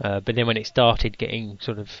 but then when it started getting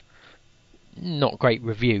sort of not great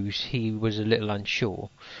reviews, he was a little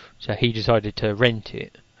unsure, so he decided to rent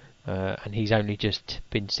it, and he's only just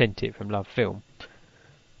been sent it from Love Film.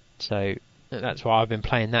 So that's why I've been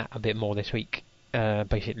playing that a bit more this week,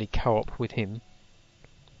 basically co-op with him.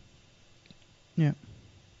 Yeah.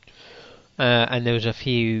 And there was a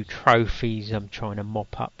few trophies I'm trying to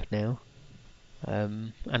mop up now.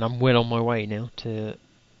 And I'm well on my way now to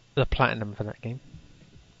the platinum for that game.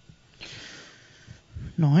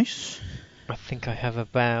 Nice. I think I have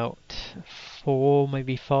about 4,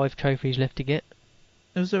 maybe 5 trophies left to get.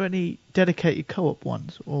 Is there any dedicated co-op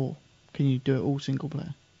ones, or can you do it all single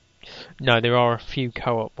player? No, there are a few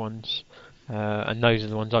co-op ones, and those are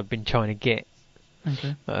the ones I've been trying to get.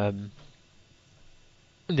 Okay.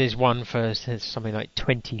 There's one for something like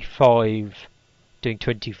 25, doing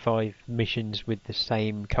 25 missions with the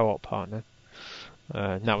same co-op partner.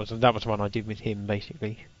 That was the one I did with him,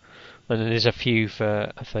 basically. And then there's a few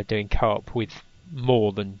for doing co-op with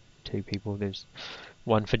more than 2 people. There's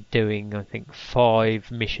one for doing, I think, 5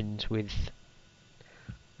 missions with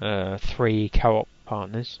 3 co-op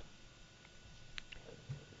partners.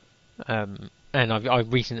 And I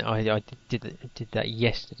recently did that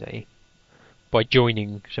yesterday by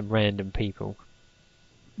joining some random people.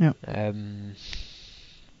 Yeah.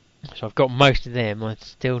 So I've got most of them. I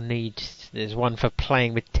still need. There's one for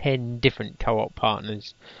playing with 10 different co-op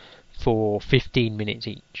partners for 15 minutes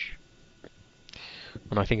each,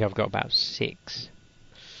 and I think I've got about 6.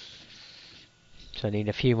 So I need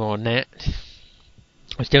a few more on that.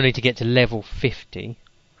 I still need to get to level 50.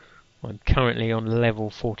 I'm currently on level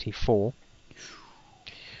 44.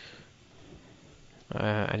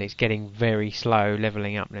 And it's getting very slow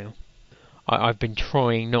levelling up now. I've been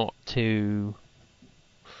trying not to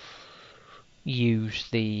use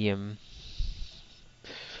the...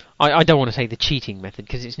 I don't want to say the cheating method,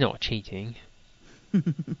 because it's not cheating.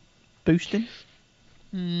 Boosting?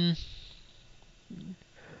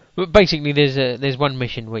 But basically there's one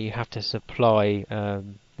mission where you have to supply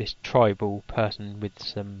this tribal person with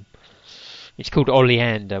some... It's called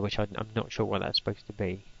oleander, which I'm not sure what that's supposed to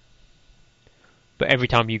be. But every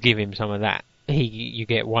time you give him some of that, you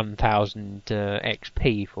get 1,000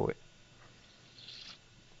 XP for it.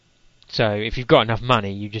 So if you've got enough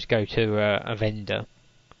money, you just go to a vendor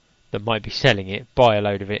that might be selling it, buy a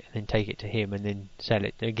load of it, and then take it to him, and then sell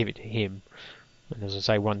it, and give it to him. And as I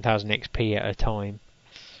say, 1,000 XP at a time.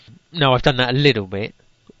 No, I've done that a little bit.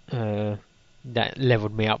 That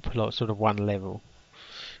leveled me up sort of 1 level.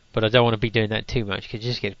 But I don't want to be doing that too much, because it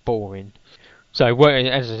just gets boring. So,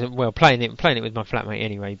 as I said, playing it with my flatmate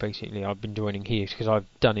anyway. Basically, I've been joining his because I've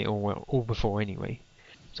done it all before anyway.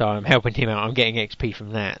 So I'm helping him out. I'm getting XP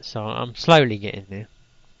from that. So I'm slowly getting there.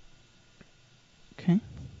 Okay.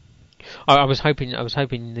 I was hoping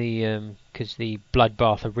the because the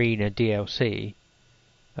Bloodbath Arena DLC,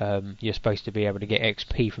 you're supposed to be able to get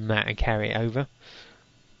XP from that and carry it over.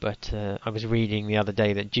 But I was reading the other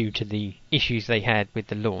day that due to the issues they had with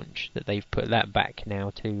the launch, that they've put that back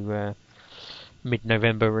now to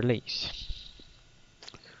mid-November release.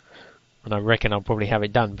 And I reckon I'll probably have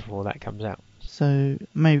it done before that comes out. So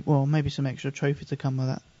maybe some extra trophies to come with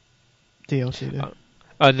that DLC though.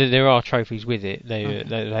 There are trophies with it.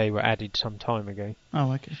 They were added some time ago.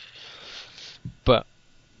 Oh, okay. But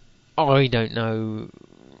I don't know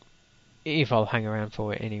if I'll hang around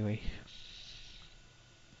for it anyway.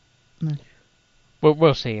 No. Well,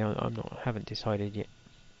 we'll see. Haven't decided yet.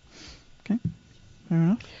 Okay, fair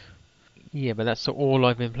enough. Yeah, but that's all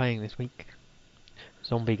I've been playing this week.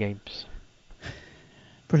 Zombie games.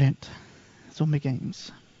 Brilliant. Zombie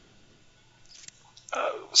games.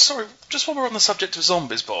 Sorry, just while we're on the subject of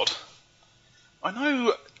zombies, Bod, I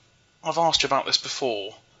know I've asked you about this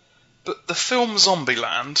before, but the film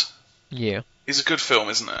Zombieland Yeah. is a good film,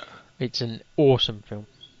 isn't it? It's an awesome film.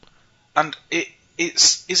 And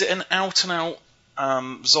is it an out-and-out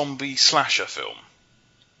zombie slasher film?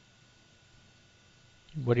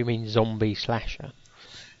 What do you mean zombie slasher?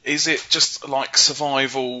 Is it just like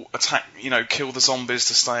survival, attack, kill the zombies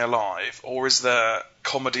to stay alive? Or is there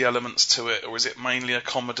comedy elements to it? Or is it mainly a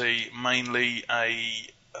comedy, mainly a...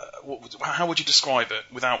 how would you describe it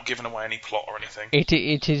without giving away any plot or anything?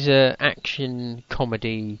 It is a action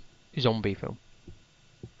comedy zombie film.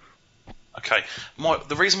 Okay.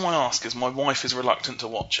 The reason why I ask is my wife is reluctant to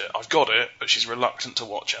watch it. I've got it, but she's reluctant to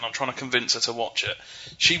watch it, and I'm trying to convince her to watch it.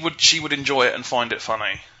 She would enjoy it and find it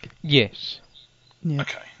funny. Yes. Yeah.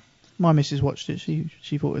 Okay. My missus watched it. She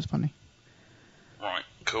thought it was funny. Right.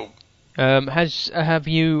 Cool. Have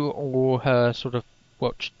you or her sort of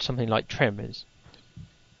watched something like Tremors?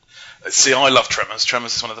 See, I love Tremors.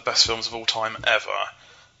 Tremors is one of the best films of all time ever.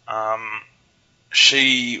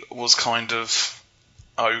 She was kind of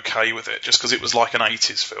okay with it, just because it was like an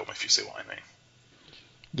 80s film, if you see what I mean.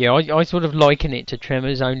 Yeah, I sort of liken it to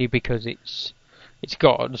Tremors only because it's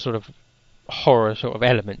got a sort of horror sort of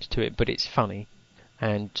elements to it, but it's funny.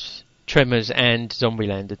 And Tremors and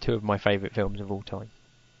Zombieland are two of my favourite films of all time.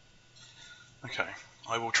 Okay,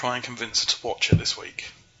 I will try and convince her to watch it this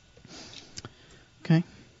week. Okay.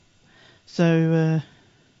 So,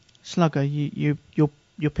 Slugger, your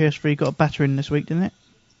PS3 got a battering this week, didn't it?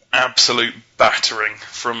 Absolute battering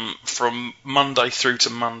from Monday through to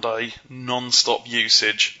Monday, non-stop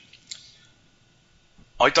usage.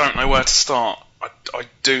 I don't know where to start. I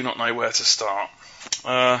do not know where to start.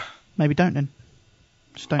 Maybe don't then.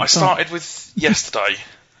 Just don't I start. started with yesterday.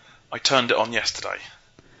 I turned it on yesterday.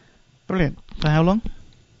 Brilliant. For how long?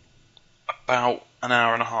 About an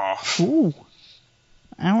hour and a half. Ooh.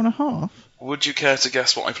 Hour and a half? Would you care to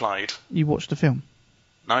guess what I played? You watched the film?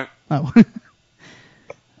 No. Oh.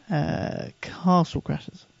 Castle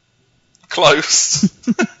Crashers. Close.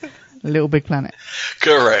 Little Big Planet.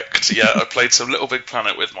 Correct. Yeah, I played some Little Big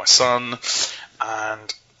Planet with my son,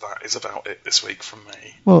 and that is about it this week from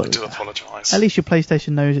me. Well, I do apologise. At least your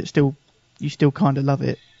PlayStation knows you still kind of love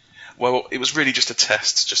it. Well, it was really just a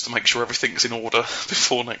test, just to make sure everything's in order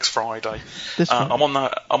before next Friday. I'm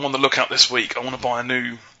on the lookout this week. I want to buy a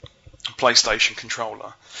new PlayStation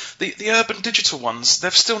controller. The Urban Digital ones,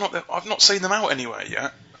 they've still not. I've not seen them out anywhere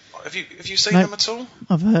yet. Have you seen them at all?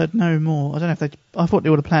 I've heard no more. I don't know if I thought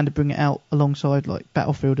they would have planned to bring it out alongside like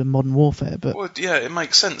Battlefield and Modern Warfare, but well, yeah, it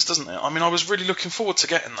makes sense, doesn't it? I mean, I was really looking forward to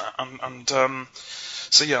getting that,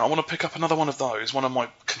 so yeah, I want to pick up another one of those. One of my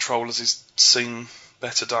controllers is seen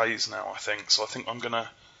better days now, I think. So I think I'm gonna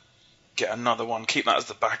get another one, keep that as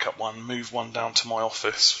the backup one, move one down to my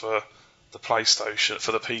office for the PlayStation,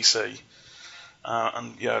 for the PC,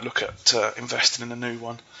 and yeah, look at investing in a new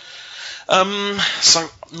one. So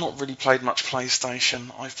not really played much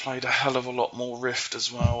PlayStation. I've played a hell of a lot more Rift as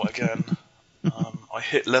well. Again, I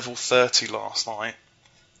hit level 30 last night.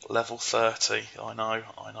 Level 30. I know.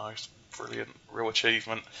 It's brilliant, real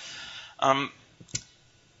achievement. do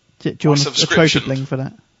you want a trophy bling for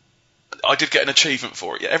that? I did get an achievement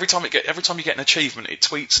for it. Yeah, every time you get an achievement, it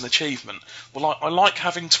tweets an achievement. Well, I like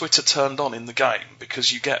having Twitter turned on in the game because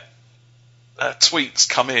you get tweets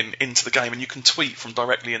come into the game, and you can tweet from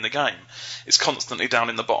directly in the game. It's constantly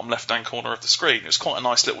down in the bottom left-hand corner of the screen. It's quite a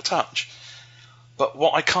nice little touch. But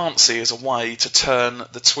what I can't see is a way to turn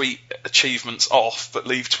the tweet achievements off but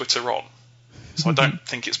leave Twitter on. So I don't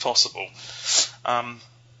think it's possible. Yeah,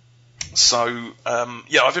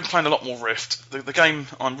 I've been playing a lot more Rift. The game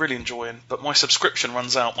I'm really enjoying, but my subscription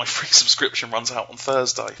runs out. My free subscription runs out on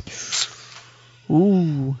Thursday.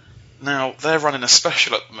 Ooh. Now, they're running a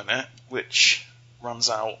special at the minute, which runs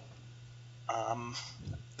out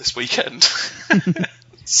this weekend.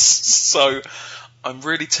 So I'm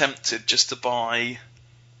really tempted just to buy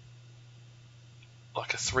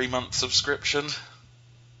like a 3-month subscription.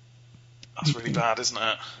 That's really bad, isn't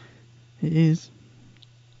it? It is.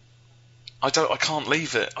 I can't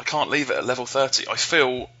leave it. I can't leave it at level 30. I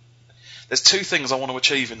feel there's 2 things I want to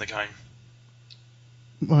achieve in the game.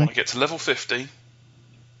 Right. I want to get to level 50,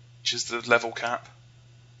 which is the level cap,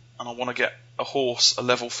 and I want to get a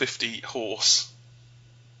level 50 horse,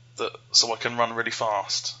 so I can run really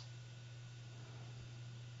fast.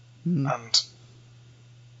 And I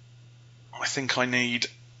think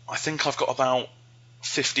I've got about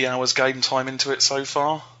 50 hours game time into it so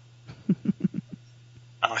far.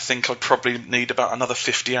 And I think I'd probably need about another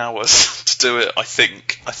 50 hours to do it. I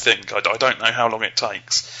think. I don't know how long it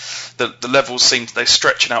takes. The levels they're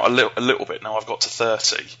stretching out a little bit now. I've got to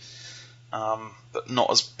 30, but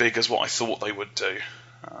not as big as what I thought they would do.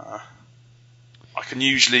 I can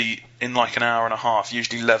usually, in like an hour and a half,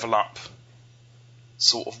 level up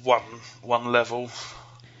sort of one level.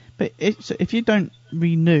 But if you don't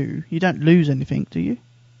renew, you don't lose anything, do you?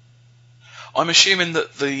 I'm assuming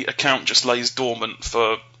that the account just lays dormant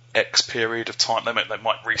for X period of time. They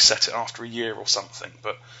might reset it after a year or something.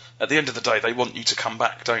 But at the end of the day, they want you to come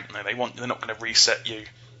back, don't they? They're not going to reset you.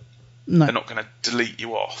 No. They're not going to delete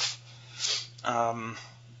you off.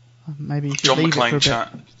 Maybe you should leave it for a bit.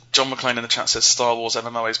 John McLean in the chat says Star Wars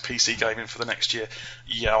MMO is PC gaming for the next year.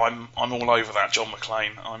 Yeah, I'm all over that, John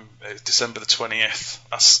McLean. December the 20th.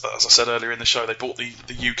 As I said earlier in the show, they brought the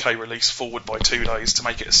UK release forward by 2 days to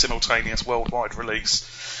make it a simultaneous worldwide release.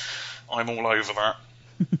 I'm all over that.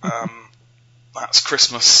 That's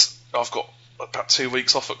Christmas. I've got about 2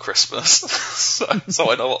 weeks off at Christmas,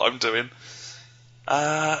 so I know what I'm doing.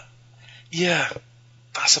 Yeah,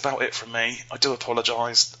 that's about it from me. I do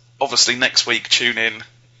apologise. Obviously, next week, tune in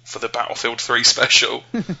for the Battlefield 3 special.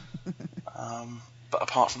 But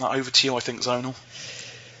apart from that, over to you, I think, Zonal.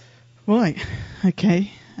 Right,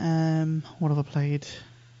 okay. What have I played?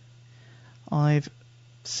 I've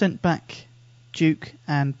sent back Duke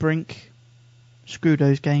and Brink. Screw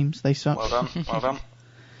those games, they suck. Well done.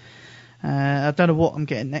 I don't know what I'm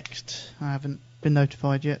getting next. I haven't been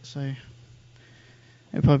notified yet, so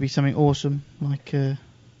it'll probably be something awesome, like, I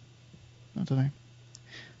don't know.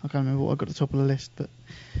 I can't remember what I got at the top of the list, but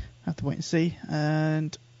I have to wait and see.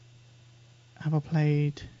 And have I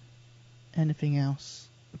played anything else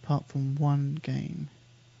apart from one game?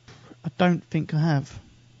 I don't think I have.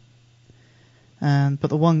 But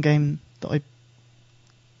the one game that I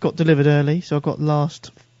got delivered early, so I got last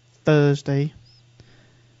Thursday,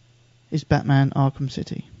 is Batman Arkham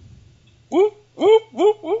City.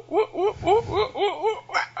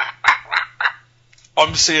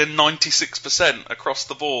 I'm seeing 96% across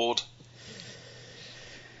the board.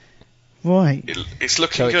 Right. It's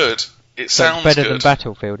looking good. It So sounds it's better good. than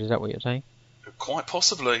Battlefield, is that what you're saying? Quite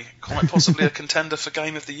possibly a contender for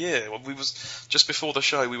Game of the Year. We was just before the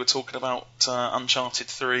show we were talking about Uncharted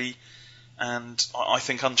 3, and I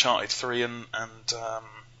think Uncharted 3 and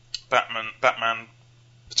Batman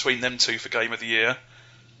between them two for Game of the Year.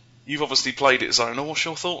 You've obviously played it, Zonal. What's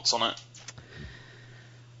your thoughts on it?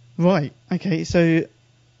 Right, okay, so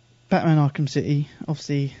Batman Arkham City,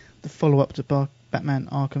 obviously the follow-up to Batman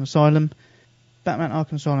Arkham Asylum. Batman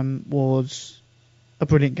Arkham Asylum was a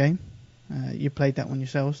brilliant game. You played that one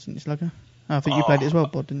yourselves, didn't you, Slugger? I think you played it as well,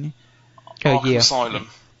 Bod, didn't you? Arkham Asylum.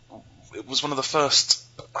 It was one of the first.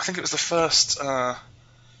 I think it was the first or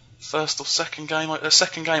second game.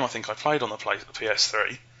 Second game I think I played on the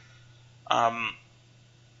PS3.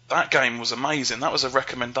 That game was amazing. That was a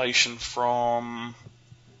recommendation from.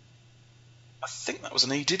 I think that was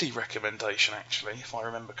an E. Diddy recommendation, actually, if I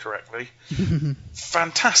remember correctly.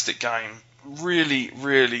 Fantastic game. Really,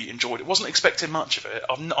 really enjoyed it. Wasn't expecting much of it.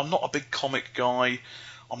 I'm not a big comic guy.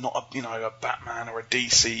 I'm not a Batman or a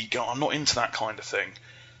DC guy. I'm not into that kind of thing.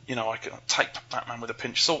 I can take Batman with a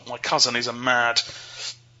pinch of salt. My cousin is a mad,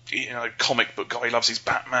 comic book guy. He loves his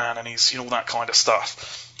Batman and he's all that kind of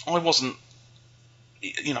stuff. I wasn't,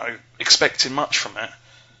 expecting much from it.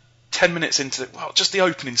 10 minutes into just the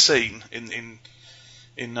opening scene in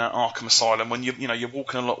Arkham Asylum when you're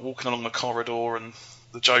walking along the corridor and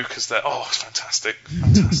the Joker's there. Oh, it's fantastic.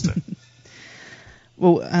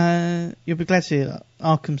 Well, you'll be glad to hear that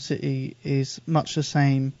Arkham City is much the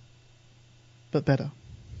same, but better.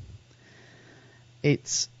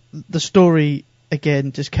 It's the story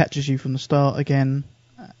again just catches you from the start. Again,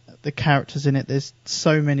 the characters in it. There's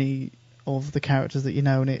so many of the characters that you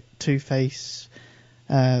know in it. Two-Face,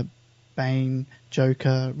 Bane,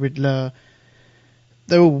 Joker, Riddler.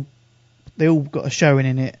 They all got a showing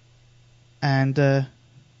in it, and the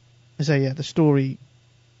story.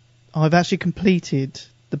 I've actually completed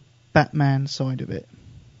the Batman side of it.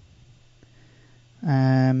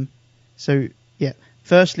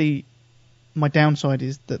 Firstly, my downside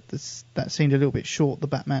is that that seemed a little bit short, the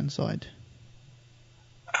Batman side.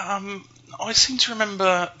 I seem to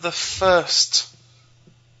remember the first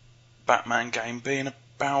Batman game being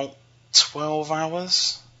about 12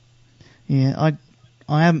 hours. Yeah,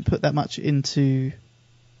 I haven't put that much into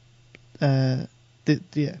into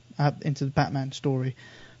the Batman story.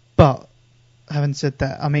 But having said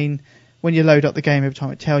that, I mean, when you load up the game every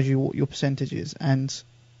time, it tells you what your percentage is, and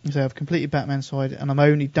so I've completed Batman side, and I'm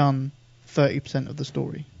only done 30% of the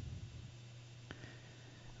story.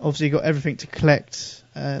 Obviously, you've got everything to collect.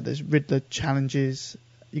 There's Riddler challenges,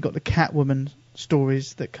 you got the Catwoman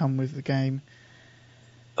stories that come with the game.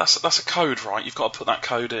 That's a code, right? You've got to put that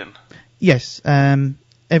code in. Yes,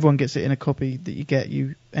 everyone gets it in a copy that you get.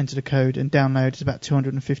 You enter the code and download. It's about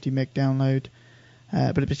 250 meg download,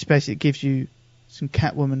 but it basically gives you some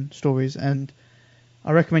Catwoman stories, and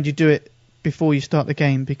I recommend you do it before you start the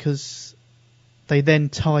game because they then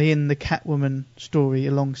tie in the Catwoman story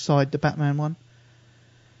alongside the Batman one.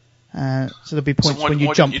 So there'll be points when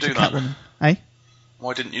you jump to Catwoman. Eh?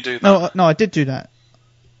 Why didn't you do that? No, I did do that.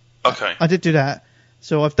 Okay. I did do that.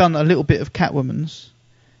 So I've done a little bit of Catwoman's,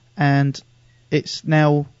 and it's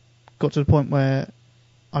now got to the point where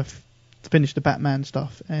I've finished the Batman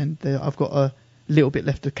stuff, and I've got a little bit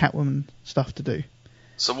left of Catwoman stuff to do.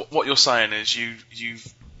 So what you're saying is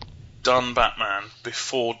you've done Batman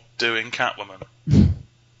before doing Catwoman?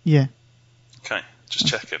 Yeah. Okay, just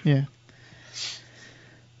checking. Yeah.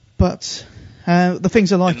 But the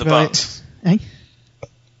things I like about it... Eh?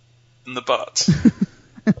 In the butt.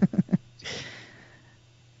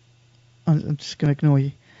 I'm just going to ignore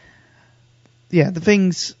you. Yeah, the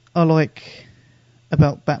things I like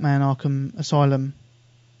about Batman Arkham Asylum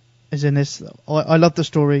is in this. I love the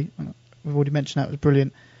story. We've already mentioned that was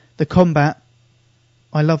brilliant. The combat,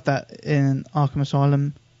 I love that in Arkham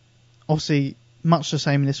Asylum. Obviously, much the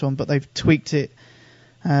same in this one, but they've tweaked it.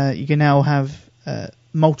 You can now have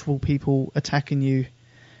multiple people attacking you.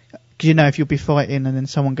 Because you know if you'll be fighting and then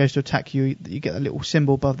someone goes to attack you, you get a little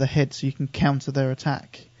symbol above the head so you can counter their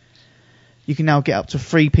attack. You can now get up to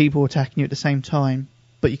 3 people attacking you at the same time,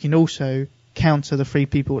 but you can also counter the 3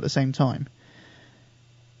 people at the same time.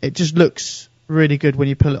 It just looks really good when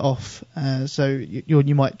you pull it off. So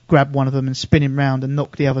you might grab one of them and spin him round and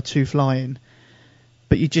knock the other 2 flying.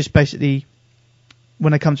 But you just basically,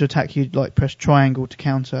 when they come to attack you, like press triangle to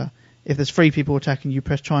counter. If there's 3 people attacking you,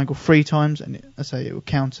 press triangle 3 times, and it will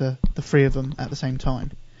counter the 3 of them at the same time.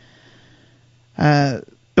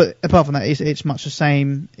 But apart from that, it's much the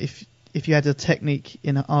same. If you had a technique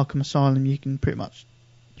in an Arkham Asylum, you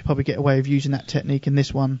probably get away with using that technique in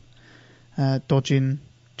this one, dodging,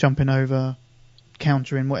 jumping over,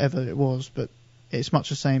 countering, whatever it was. But it's much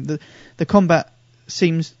the same. The combat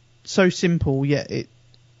seems so simple, yet it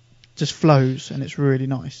just flows, and it's really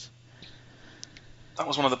nice. That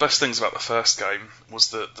was one of the best things about the first game, was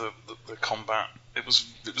the combat. It was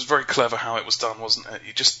very clever how it was done, wasn't it?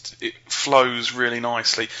 It flows really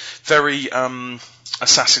nicely. Very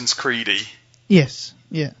Assassin's Creedy. Yes,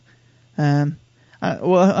 yeah. Yeah,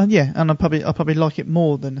 and I'll probably like it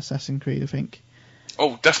more than Assassin's Creed, I think.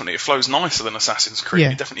 Oh, definitely, it flows nicer than Assassin's Creed.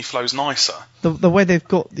 Yeah. It definitely flows nicer. The way they've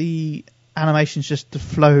got the animations just to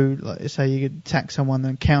flow, like say you could attack someone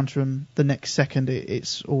and counter them the next second,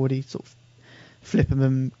 it's already sort of flipping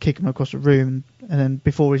them, kicking them across the room, and then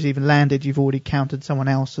before he's even landed, you've already countered someone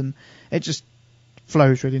else, and it just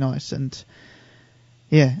flows really nice. And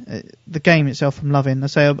yeah, the game itself I'm loving. I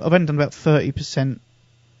say I've only done about 30%,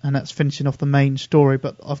 and that's finishing off the main story,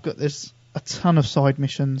 but there's a ton of side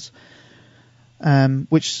missions,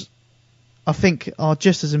 which I think are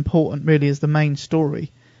just as important really as the main story,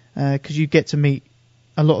 because you get to meet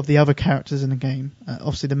a lot of the other characters in the game.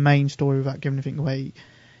 Obviously the main story, without giving anything away,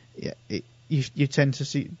 you tend to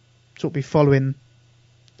sort of be following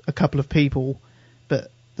a couple of people,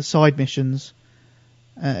 but the side missions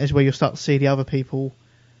is where you'll start to see the other people,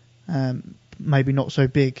 maybe not so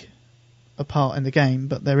big a part in the game,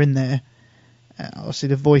 but they're in there. Obviously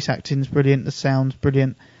the voice acting's brilliant, the sound's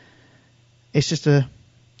brilliant. It's just a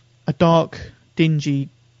dark, dingy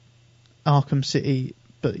Arkham City,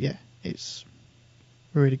 but yeah, it's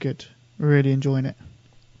really good. Really enjoying it.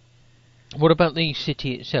 What about the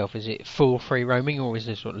city itself? Is it full free roaming, or is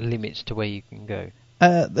there sort of limits to where you can go?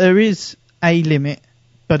 There is a limit,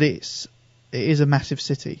 but it is a massive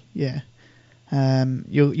city. Yeah,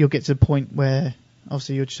 you'll get to the point where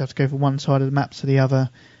obviously you'll just have to go from one side of the map to the other,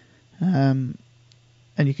 and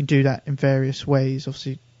you can do that in various ways.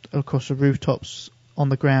 Obviously, across the rooftops, on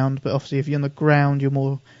the ground, but obviously if you're on the ground, you're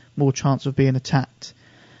more chance of being attacked.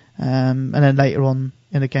 And then later on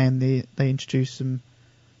in the game, they introduce some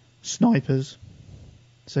snipers,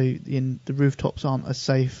 so the rooftops aren't as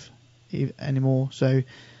safe anymore. So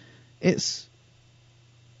it's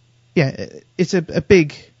a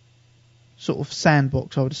big sort of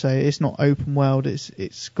sandbox, I would say. It's not open world,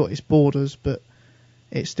 it's got its borders, but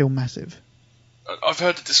it's still massive. I've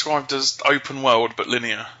heard it described as open world but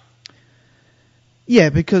linear. Yeah,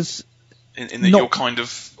 because in that you're kind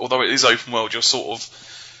of, although it is open world, you're sort of,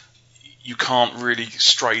 you can't really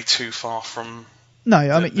stray too far from. No,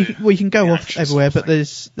 I mean you can go off everywhere, but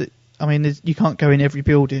you can't go in every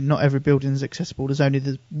building. Not every building is accessible. There's only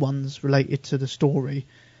the ones related to the story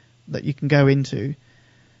that you can go into.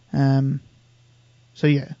 So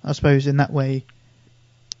yeah, I suppose in that way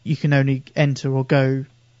you can only enter or go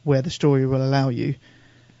where the story will allow you.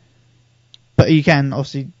 But you can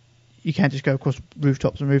just go across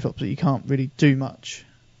rooftops and rooftops, but you can't really do much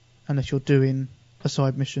unless you're doing a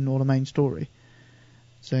side mission or the main story.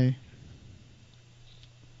 So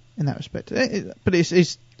in that respect, but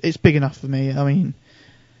it's big enough for me. I mean,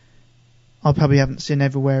 I probably haven't seen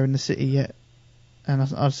everywhere in the city yet, and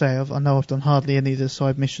I'd say I know I've done hardly any of the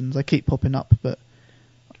side missions. They keep popping up, but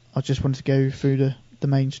I just wanted to go through the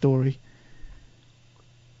main story.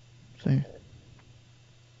 So,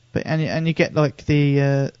 but and you get like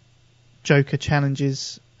the Joker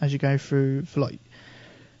challenges as you go through for like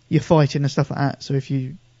your fighting and stuff like that. So if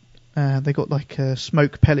you they got like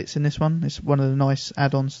smoke pellets in this one. It's one of the nice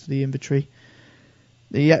add-ons to the inventory.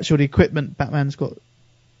 The equipment Batman's got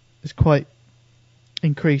is quite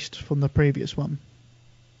increased from the previous one.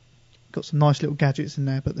 Got some nice little gadgets in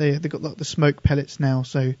there, but they got like the smoke pellets now.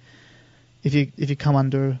 So if you come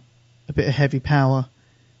under a bit of heavy power,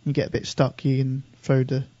 you get a bit stuck, you can throw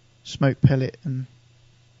the smoke pellet and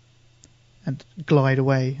glide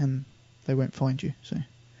away, and they won't find you. So,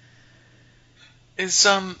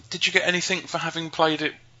 did you get anything for having played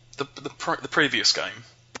it the previous game?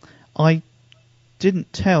 I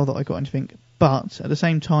didn't tell that I got anything, but at the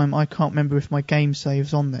same time, I can't remember if my game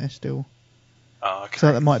save's on there still. Oh, okay.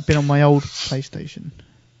 So that might have been on my old PlayStation.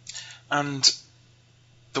 And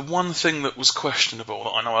the one thing that was questionable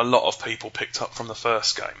that I know a lot of people picked up from the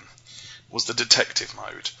first game was the detective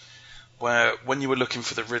mode, where when you were looking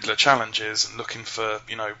for the Riddler challenges and looking for,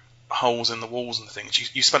 holes in the walls and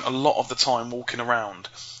things, you spent a lot of the time walking around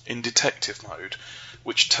in detective mode,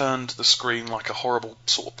 which turned the screen like a horrible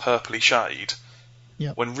sort of purpley shade.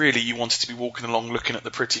 Yep. When really you wanted to be walking along looking at the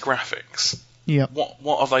pretty graphics. Yep.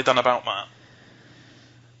 What have they done about that?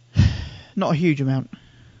 Not a huge amount.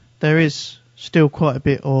 There is still quite a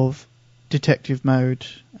bit of detective mode,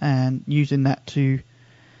 and using that to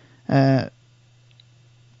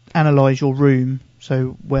analyse your room,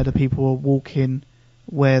 so where the people are walking,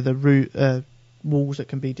 where the walls that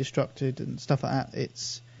can be destructed and stuff like that.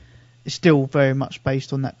 It's still very much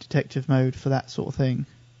based on that detective mode for that sort of thing.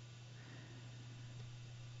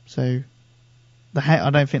 So I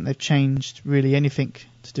don't think they've changed really anything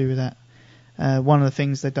to do with that. One of the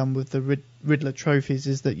things they've done with the Riddler trophies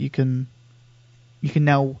is that you can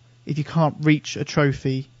now, if you can't reach a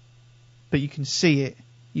trophy, but you can see it,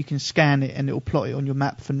 you can scan it and it will plot it on your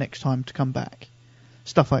map for next time to come back.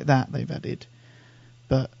 Stuff like that they've added.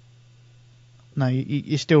 But no,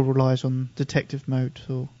 you still relies on detective mode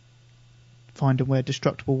for finding where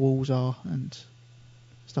destructible walls are and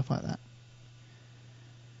stuff like that.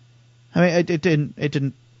 I mean, it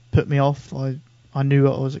didn't put me off. I knew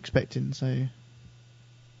what I was expecting, so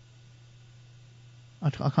I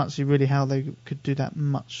can't see really how they could do that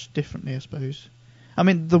much differently, I suppose. I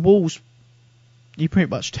mean, the walls, you pretty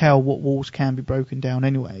much tell what walls can be broken down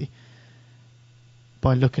anyway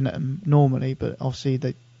by looking at them normally, but obviously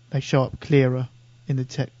they show up clearer in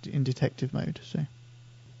detective mode. So,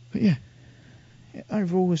 but yeah,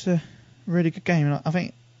 overall it was a really good game, and I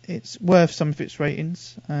think it's worth some of its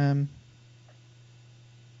ratings. I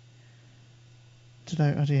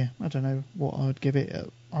don't know what I would give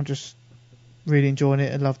it. I'm just really enjoying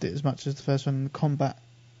it. I loved it as much as the first one. And the combat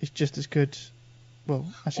is just as good. Well,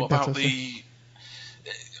 actually, what about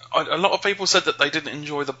a lot of people said that they didn't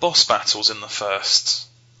enjoy the boss battles in the first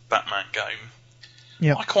Batman game.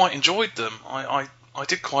 Yeah, I quite enjoyed them. I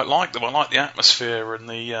did quite like them. I liked the atmosphere and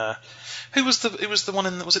the. It was the one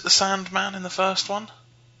was it the Sandman in the first one?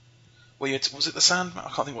 Was it the Sandman? I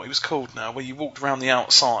can't think what he was called now. Where you walked around the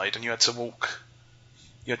outside and you had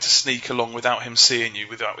to sneak along without him seeing you,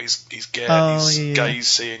 without his gaze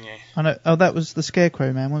seeing you. I know. Oh, that was the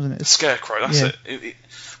Scarecrow man, wasn't it? The Scarecrow, that's it.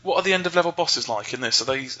 What are the end of level bosses like in this? Are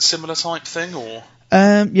they similar type thing or?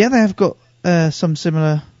 Yeah, they have got some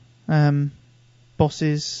similar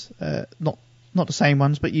bosses. Not the same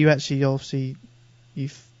ones, but I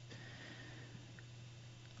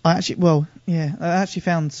actually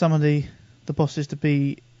found some of the bosses to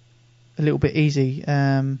be a little bit easy.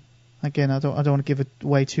 Again, I don't want to give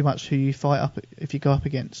away too much who you fight up if you go up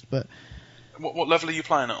against. But what level are you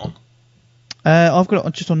playing it on? I've got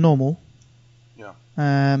it just on normal. Yeah.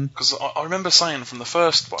 Because I remember saying from the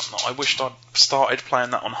first one that I wished I'd started playing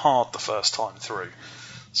that on hard the first time through.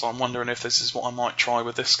 So I'm wondering if this is what I might try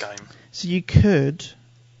with this game. So you could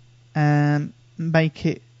make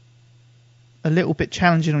it a little bit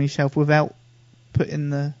challenging on yourself without putting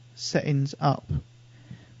the settings up,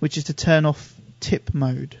 which is to turn off tip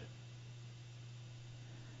mode.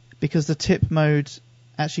 Because the tip mode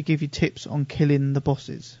actually give you tips on killing the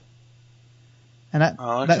bosses. And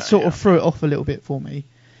that sort of threw it off a little bit for me,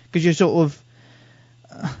 because you're sort of,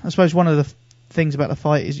 I suppose one of the things about the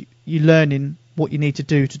fight is you're learning what you need to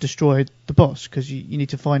do to destroy the boss, because you need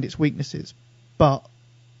to find its weaknesses. But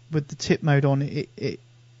with the tip mode on, the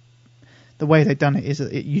way they've done it is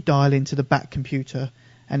that you dial into the back computer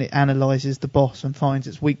and it analyses the boss and finds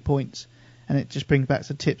its weak points, and it just brings back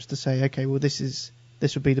the tips to say, okay, well this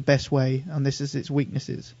would be the best way, and this is its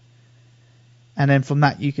weaknesses. And then from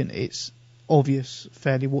that it's obvious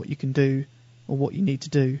fairly what you can do or what you need to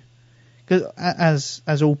do. Because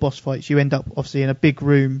as all boss fights, you end up obviously in a big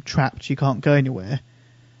room, trapped, you can't go anywhere,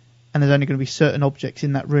 and there's only going to be certain objects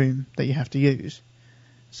in that room that you have to use.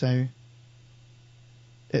 So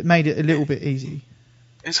it made it a little bit easy.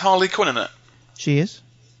 Is Harley Quinn in it? She is.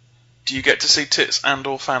 Do you get to see tits and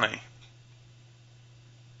or Fanny?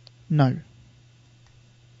 No.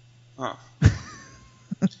 Oh.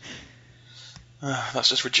 That's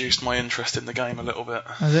just reduced my interest in the game a little bit.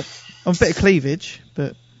 Has it? A bit of cleavage,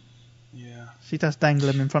 but yeah, she does dangle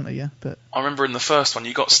them in front of you. But I remember in the first one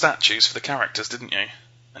you got statues for the characters, didn't you?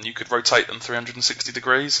 And you could rotate them 360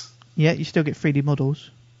 degrees. Yeah, you still get 3D models.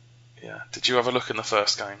 Yeah. Did you have a look in the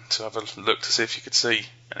first game to have a look to see if you could see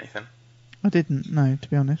anything? I didn't, no, to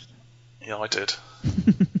be honest. Yeah, I did.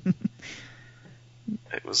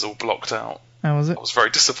 It was all blocked out. How was it? I was very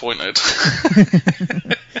disappointed.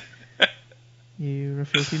 You're a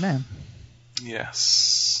filthy man.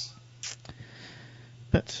 Yes.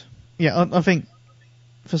 But yeah, I think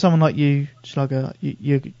for someone like you, Slugger,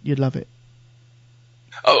 you'd love it.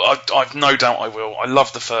 Oh, I've no doubt I will. I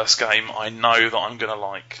love the first game. I know that I'm going to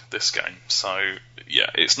like this game. So yeah,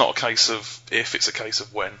 it's not a case of if, it's a case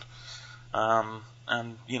of when.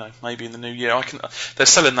 And you know, maybe in the new year I can. They're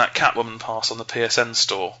selling that Catwoman pass on the PSN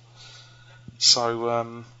store. So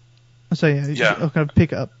yeah, I'll kind of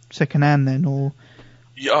pick it up second hand then, or.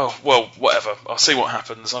 Yeah, oh, well, whatever. I'll see what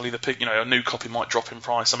happens. I'll either pick, a new copy might drop in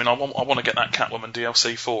price. I mean, I want to get that Catwoman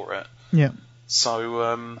DLC for it. Yeah.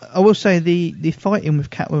 So I will say the fighting with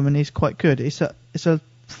Catwoman is quite good. It's a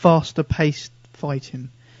faster paced fighting,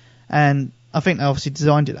 and I think they obviously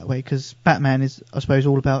designed it that way because Batman is, I suppose,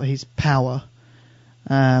 all about his power.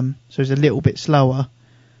 So he's a little bit slower,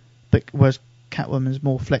 but whereas Catwoman's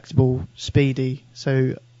more flexible, speedy.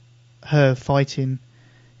 So her fighting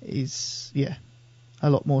is a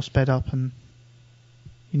lot more sped up, and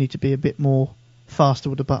you need to be a bit more faster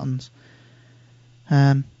with the buttons.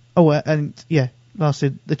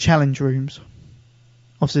 Lastly, the challenge rooms.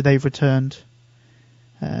 Obviously, they've returned.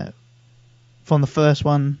 From the first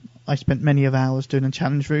one, I spent many of hours doing the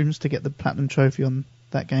challenge rooms to get the platinum trophy on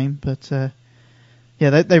that game. But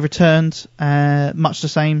they returned. Much the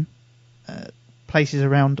same places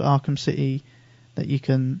around Arkham City that you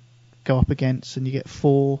can go up against, and you get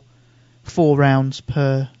four rounds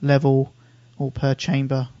per level or per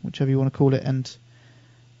chamber, whichever you want to call it, and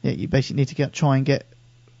you basically need to try and get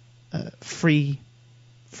free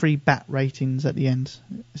bat ratings at the end.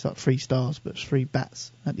 It's like 3 stars, but it's 3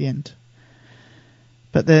 bats at the end.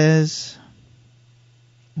 But there's,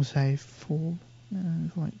 we'll say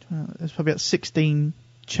there's probably about 16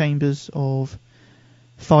 chambers of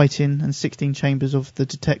fighting and 16 chambers of the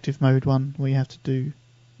detective mode one, where you have to do,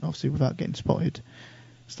 obviously without getting spotted,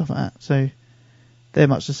 stuff like that. So they're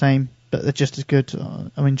much the same, but they're just as good.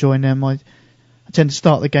 I'm enjoying them. I tend to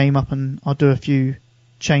start the game up and I'll do a few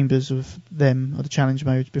chambers of them, or the challenge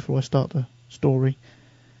modes, before I start the story.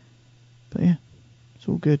 But yeah, it's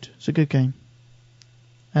all good. It's a good game.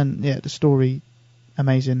 And yeah, the story,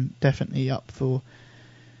 amazing. Definitely up for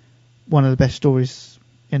one of the best stories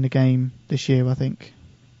in the game this year, I think.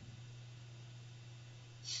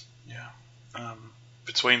 Yeah.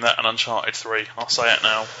 Between that and Uncharted 3, I'll say it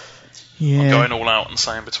now. Yeah. I'm going all out and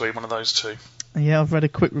saying between one of those two. Yeah, I've read a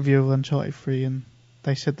quick review of Uncharted 3 and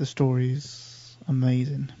they said the story's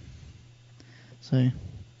amazing. So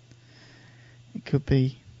it could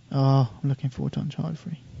be. I'm looking forward to Uncharted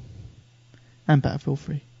 3 and Battlefield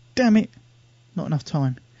 3. Damn it, not enough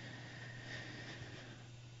time.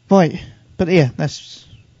 Right, but yeah, that's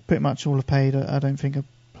pretty much all I've played. I don't think I've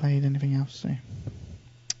played anything else. So,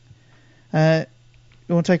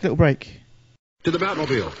 you want to take a little break? To the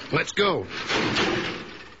Batmobile. Let's go.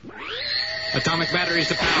 Atomic batteries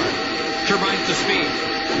to power. Turbines to speed.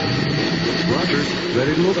 Roger.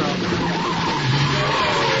 Ready to move out.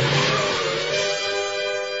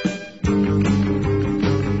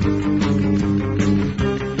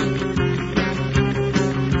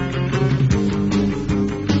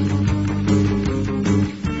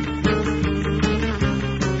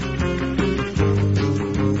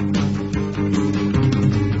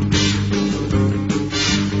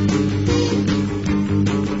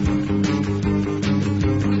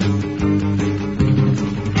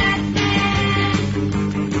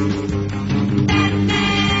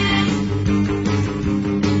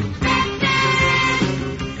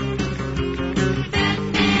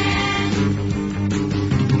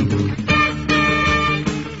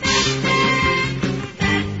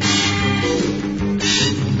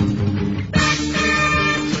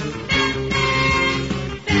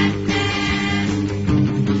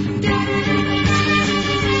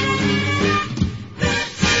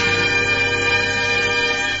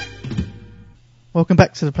 Welcome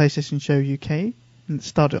back to the PlayStation Show UK, and it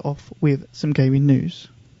started off with some gaming news.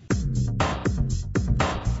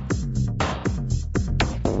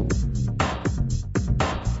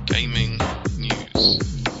 Gaming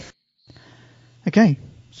news. Okay,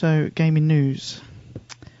 so gaming news.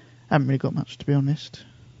 I haven't really got much, to be honest.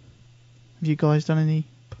 Have you guys done any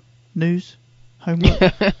news?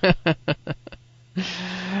 Homework?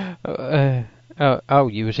 Oh,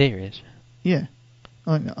 you were serious? Yeah.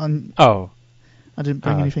 I didn't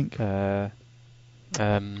bring anything.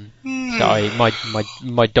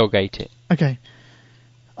 My dog ate it. Okay.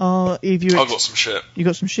 If you I've got some shit. You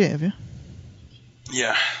got some shit, have you?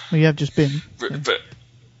 Yeah. Well, you have just been. But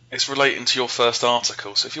it's relating to your first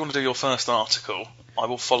article, so if you want to do your first article, I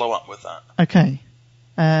will follow up with that. Okay.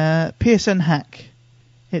 PSN hack.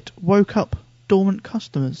 It woke up dormant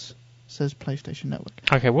customers, says PlayStation Network.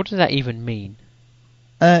 Okay, what does that even mean?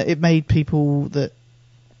 It made people that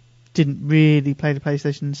didn't really play the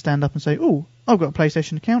PlayStation stand up and say, "Oh, I've got a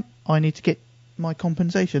PlayStation account. I need to get my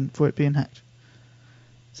compensation for it being hacked."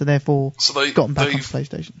 So therefore, they got them back on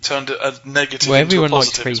PlayStation. Turned a negative well, into a everyone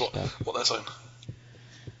likes positive. free Is stuff. what they're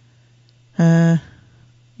saying.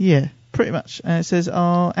 Yeah, pretty much. It says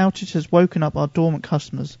our outage has woken up our dormant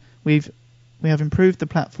customers. We have improved the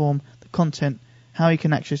platform, the content, how you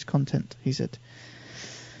can access content. He said.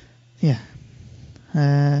 Yeah.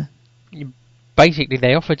 Basically,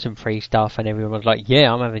 they offered some free stuff, and everyone was like, "Yeah,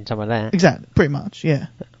 I'm having some of that." Exactly, pretty much. Yeah.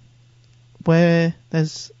 Where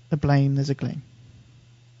there's a blame, there's a claim.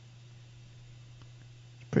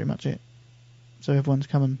 Pretty much it. So everyone's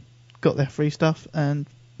come and got their free stuff, and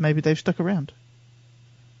maybe they've stuck around.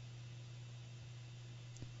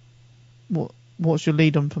 What's your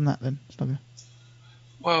lead on from that then, Slugger?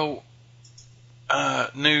 Well,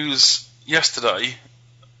 news yesterday,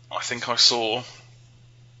 I think I saw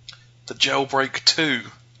the Jailbreak 2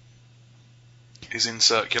 is in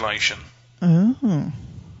circulation. Oh.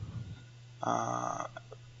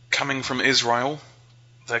 Coming from Israel,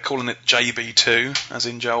 they're calling it JB2, as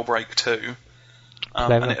in Jailbreak 2.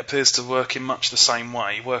 And it appears to work in much the same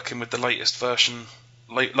way, working with the latest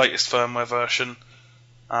firmware version,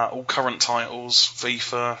 all current titles,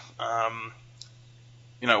 FIFA,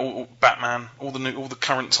 all Batman, all the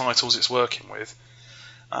current titles it's working with,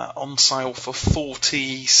 on sale for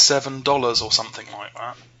 $47 or something like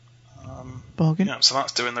that. Bargain. Yeah, so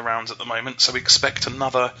that's doing the rounds at the moment. So we expect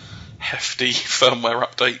another hefty firmware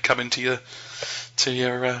update coming to your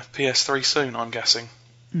PS3 soon, I'm guessing.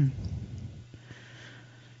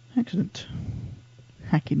 Excellent.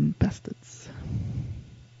 Hacking bastards.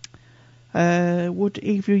 Would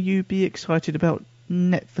either of you be excited about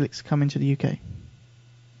Netflix coming to the UK?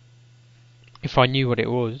 If I knew what it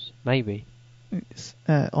was, maybe. It's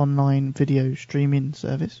online video streaming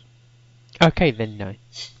service. Okay, then no.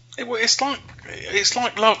 It's like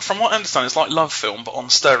love. From what I understand, it's like Love Film, but on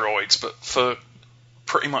steroids, but for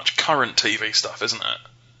pretty much current TV stuff, isn't it?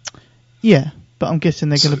 Yeah, but I'm guessing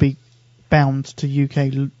they're going to be bound to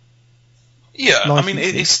UK. Yeah, I mean,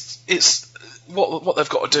 licenses. it's what they've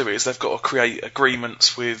got to do is they've got to create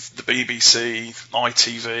agreements with the BBC,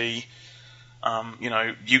 ITV,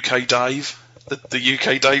 UK Dave, the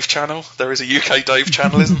UK Dave channel. There is a UK Dave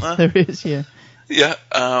channel, isn't there? There is, yeah. Yeah,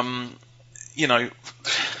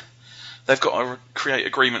 they've got to create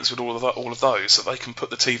agreements with all of those so they can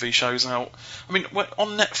put the TV shows out. I mean,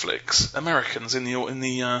 on Netflix, Americans in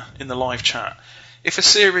the live chat, if a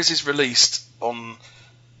series is released on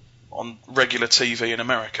regular TV in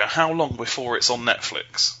America, how long before it's on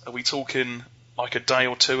Netflix? Are we talking like a day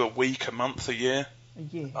or two, a week, a month, a year? A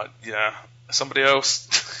year. Yeah. Somebody else?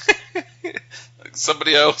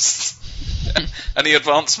 Somebody else? Any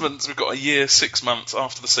advancements? We've got a year, 6 months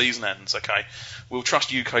after the season ends. Okay. We'll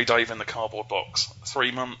trust UK Dave in the cardboard box.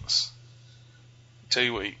 3 months?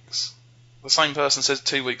 2 weeks? The same person says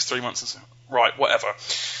 2 weeks, 3 months. Right, whatever.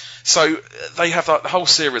 So they have the whole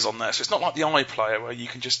series on there. So it's not like the iPlayer where you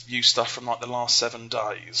can just use stuff from like the last 7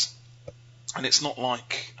 days. And it's not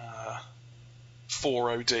like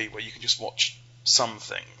 4OD where you can just watch some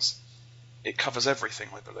things. It covers everything,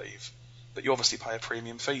 I believe. But you obviously pay a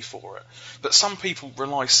premium fee for it. But some people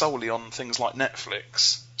rely solely on things like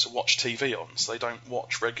Netflix to watch TV on, so they don't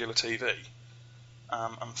watch regular TV.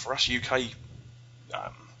 And for us UK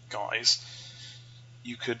guys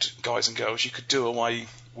and girls, you could do away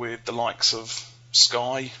with the likes of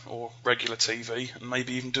Sky or regular TV, and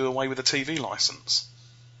maybe even do away with a TV license.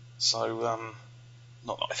 So,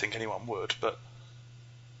 not that I think anyone would, but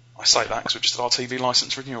I say that because we've just had our TV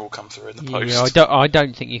licence renewal come through in the post. Yeah, I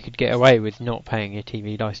don't think you could get away with not paying a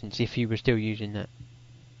TV licence if you were still using that.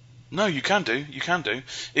 No, you can do. You can do.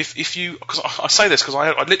 If you, because I say this because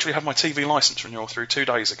I literally had my TV license renewal through 2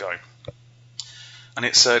 days ago, and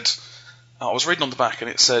it said, I was reading on the back, and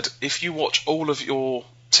it said if you watch all of your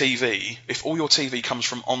TV, if all your TV comes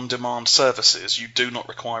from on-demand services, you do not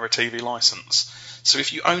require a TV license. So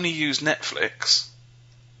if you only use Netflix,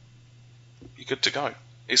 you're good to go.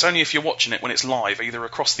 It's only if you're watching it when it's live, either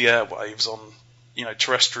across the airwaves on,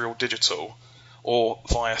 terrestrial, digital, or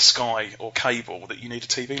via Sky or cable, that you need a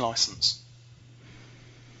TV license.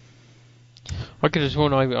 I could have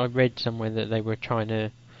sworn I read somewhere that they were trying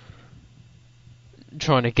to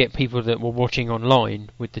get people that were watching online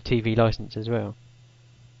with the TV license as well.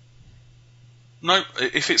 No,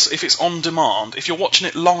 if it's on demand, if you're watching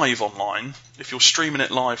it live online, if you're streaming it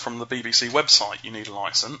live from the BBC website, you need a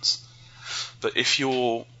license. But if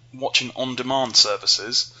you're watching on-demand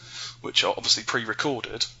services, which are obviously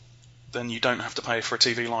pre-recorded, then you don't have to pay for a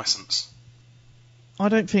TV license. I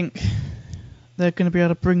don't think they're going to be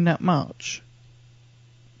able to bring that much.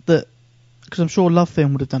 Because I'm sure Love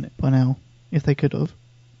Film would have done it by now, if they could have.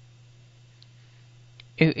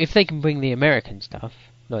 If they can bring the American stuff,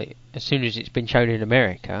 like as soon as it's been shown in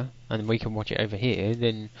America, and we can watch it over here,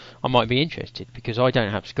 then I might be interested, because I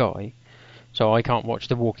don't have Sky, so I can't watch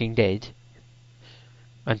The Walking Dead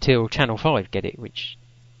until Channel 5 get it, which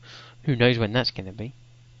who knows when that's going to be.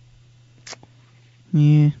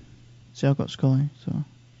 Yeah. See, I've got Sky, so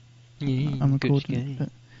Yeah, I'm good recording Sky.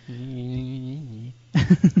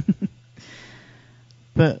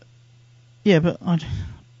 it.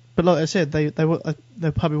 But like I said, they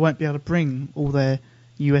probably won't be able to bring all their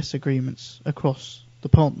US agreements across the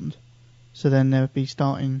pond. So then they'll be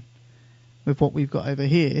starting with what we've got over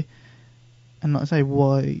here. And like I say,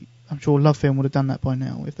 I'm sure Love Film would have done that by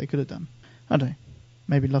now if they could have done. I don't know.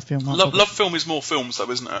 Maybe Love Film might. Love Film is more films, though,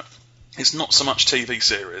 isn't it? It's not so much TV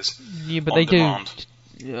series. Yeah, but on they demand.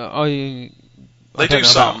 do. They do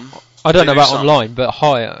some. I don't know about some. online, but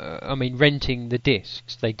renting the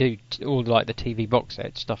discs, they do all like the TV box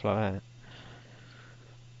sets, stuff like that.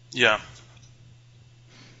 Yeah.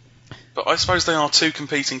 But I suppose they are two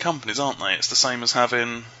competing companies, aren't they? It's the same as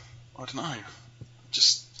having, I don't know,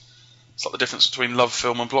 it's like the difference between Love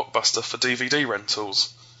Film and Blockbuster for DVD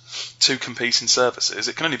rentals. Two competing services.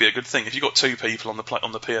 It can only be a good thing. If you've got two people on the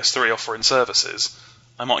PS3 offering services,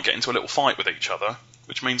 they might get into a little fight with each other,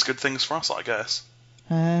 which means good things for us, I guess.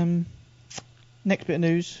 Next bit of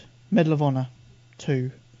news, Medal of Honor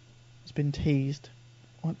 2 has been teased.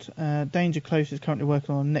 Danger Close is currently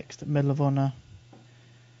working on next Medal of Honor.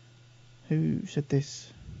 Who said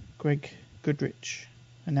this? Greg Goodrich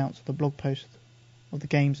announced on the blog post of the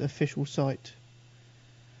game's official site.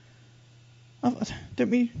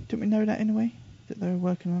 Didn't we know that anyway? That they were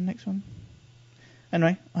working on the next one?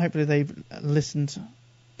 Anyway, hopefully they've listened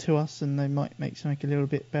to us and they might make something a little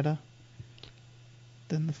bit better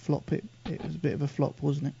than the flop. It was a bit of a flop,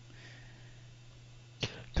 wasn't it?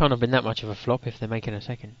 Can't have been that much of a flop if they're making a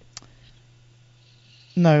second.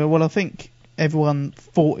 No, well I think everyone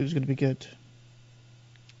thought it was going to be good.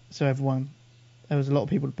 So there was a lot of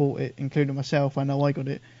people that bought it, including myself. I know I got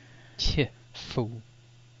it. Yeah, fool.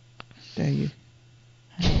 Dare you.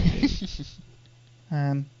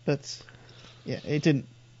 But yeah, it didn't.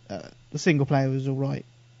 The single player was alright,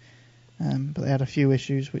 but they had a few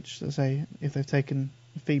issues, which, as I say, if they've taken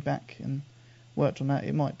the feedback and worked on that,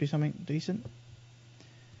 it might be something decent.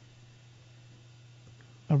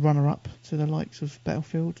 A runner-up to the likes of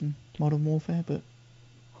Battlefield and Modern Warfare, but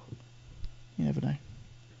you never know.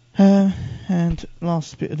 And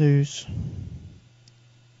last bit of news.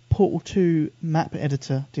 Portal 2 map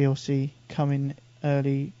editor DLC coming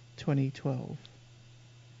early 2012.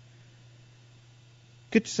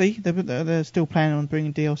 Good to see. They're still planning on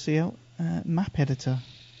bringing DLC out. Map editor.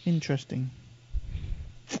 Interesting.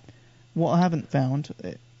 What I haven't found,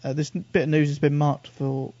 this bit of news has been marked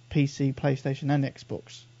for PC, PlayStation and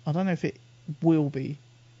Xbox. I don't know if it will be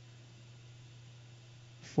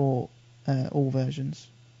for all versions.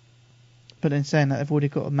 But in saying that, they've already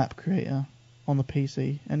got a map creator on the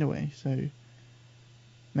PC anyway, so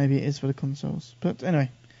maybe it is for the consoles. But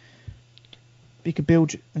anyway, you could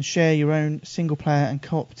build and share your own single player and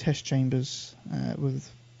co-op test chambers with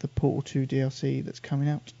the Portal 2 DLC that's coming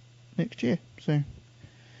out next year. So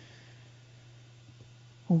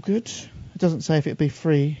all good. It doesn't say if it'll be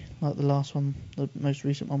free like the last one, the most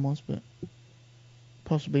recent one was, but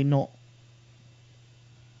possibly not.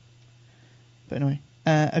 But anyway,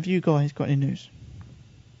 have you guys got any news?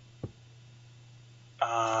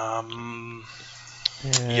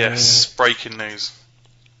 Yes, breaking news.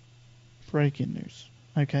 Breaking news.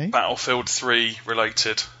 Okay. Battlefield 3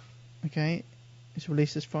 related. Okay. It's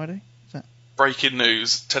released this Friday. Is that breaking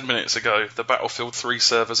news 10 minutes ago, the Battlefield 3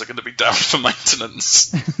 servers are going to be down for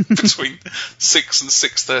maintenance between 6 and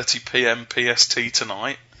 6:30 p.m. PST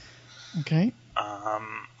tonight. Okay. I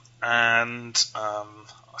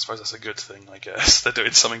suppose that's a good thing, I guess. They're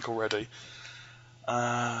doing something already.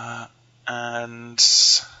 And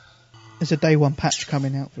there's a day one patch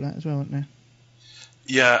coming out for that as well, isn't there?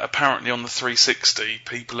 yeah, apparently on the 360,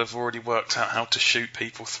 people have already worked out how to shoot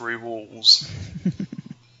people through walls.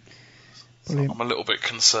 So I'm a little bit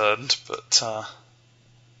concerned, but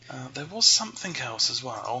there was something else as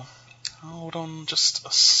well. Hold on just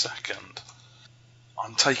a second.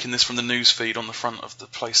 I'm taking this from the news feed on the front of the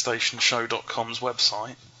PlayStationShow.com's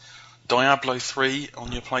website. Diablo 3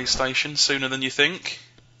 on your PlayStation sooner than you think.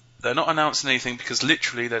 They're not announcing anything because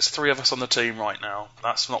literally there's 3 of us on the team right now.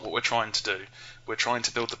 That's not what we're trying to do. We're trying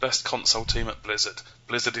to build the best console team at Blizzard.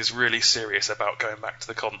 Blizzard is really serious about going back to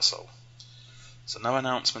the console. So no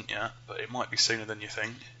announcement yet, but it might be sooner than you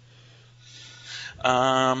think.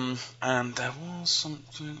 And there was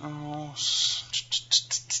something else.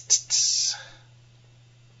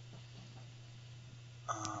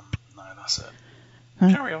 No, that's it.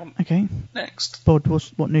 Carry on. Okay. Next. Bod,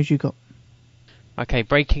 what news you got? Okay,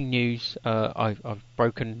 breaking news. I've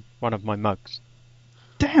broken one of my mugs.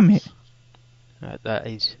 Damn it! That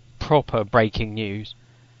is proper breaking news.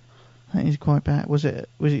 That is quite bad. Was it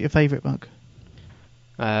your favourite mug?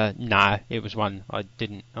 Nah, it was one I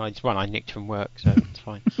didn't. It's one I nicked from work, so it's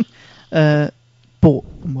fine. Bought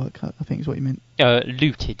from work, I think is what you meant.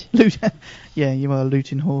 Looted. Yeah, you are a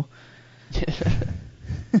looting whore.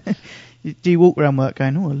 Do you walk around work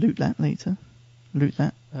going, "Oh, I'll loot that later"? Loot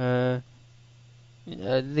that.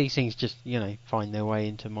 These things just, find their way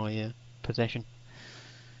into my possession.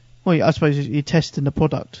 Well, I suppose you're testing the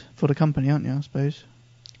product for the company, aren't you? I suppose.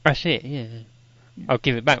 That's it. Yeah. I'll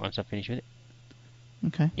give it back once I finish with it.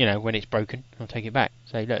 Okay. When it's broken, I'll take it back.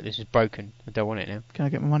 Say, look, this is broken. I don't want it now. Can I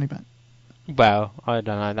get my money back? Well, I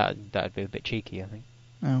don't know. That'd be a bit cheeky, I think.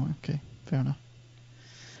 Oh, okay. Fair enough.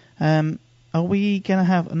 Are we going to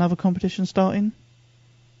have another competition starting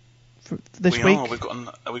for this week? We are. We've got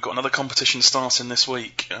another competition starting this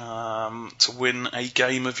week to win a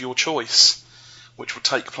game of your choice, which will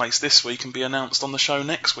take place this week and be announced on the show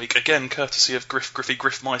next week. Again, courtesy of Griffy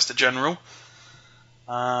Griffmeister General.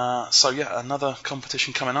 So yeah, another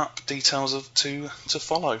competition coming up. Details to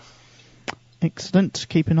follow. Excellent.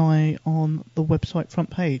 Keep an eye on the website front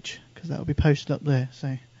page because that will be posted up there.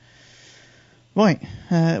 So, right,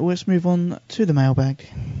 let's move on to the mailbag.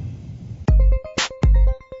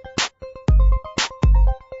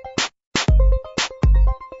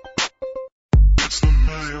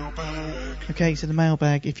 Okay, so the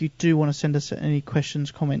mailbag, if you do want to send us any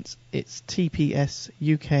questions, comments, it's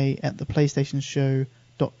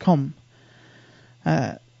tpsuk@theplaystationshow.com.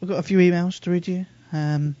 We've got a few emails to read you.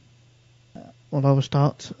 Well, I will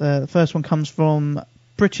start. The first one comes from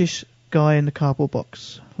British Guy in the Cardboard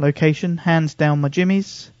Box. Location, hands down my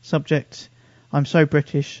jimmies. Subject, I'm so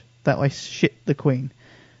British that I shit the Queen.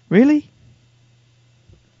 Really?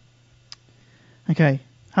 Okay.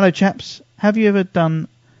 Hello, chaps. Have you ever done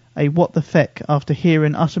a what the feck after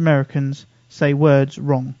hearing us Americans say words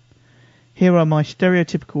wrong? Here are my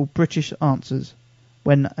stereotypical British answers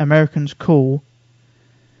when Americans call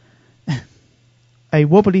a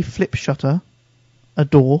wobbly flip shutter a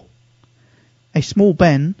door, a small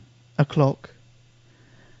ben a clock,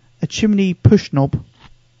 a chimney push knob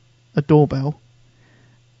a doorbell,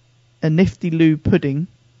 a nifty loo pudding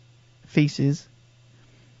feces,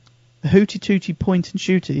 a hooty tooty point and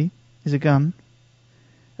shooty is a gun,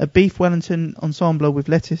 a beef Wellington ensemble with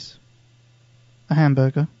lettuce, a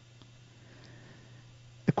hamburger,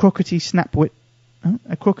 a crockety snap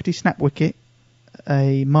wicket,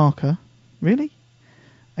 a marker, really?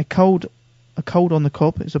 A cold on the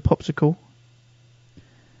cob is a popsicle,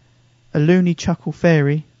 a loony chuckle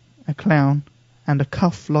fairy, a clown, and a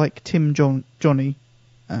cuff like Tim Johnny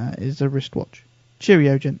is a wristwatch.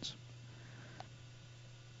 Cheerio, gents.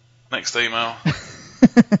 Next email.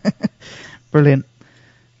 Brilliant.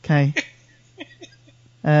 Okay.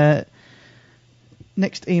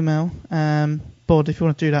 Next email. Bod, if you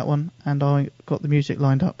want to do that one, and I got the music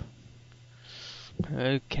lined up.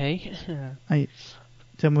 Okay. Hey,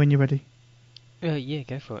 tell me when you're ready. Yeah,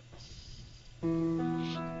 go for it.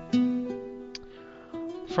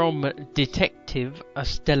 From Detective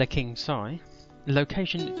Stella King Sai.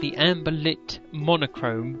 Location, the amber-lit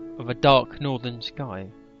monochrome of a dark northern sky.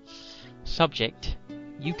 Subject,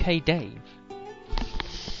 UK Dave.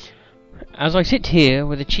 As I sit here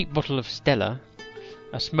with a cheap bottle of Stella,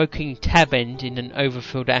 a smoking tab end in an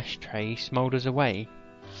overfilled ashtray smoulders away.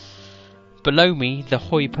 Below me, the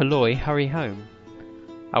hoi polloi hurry home,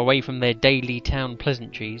 away from their daily town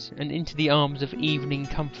pleasantries and into the arms of evening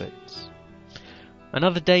comforts.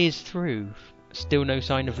 Another day is through, still no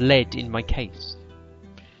sign of lead in my case.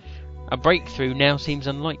 A breakthrough now seems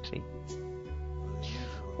unlikely.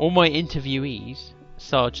 All my interviewees,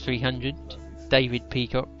 Sarge 300, David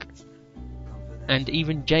Peacock, and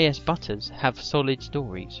even JS Butters have solid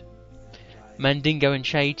stories. Mandingo and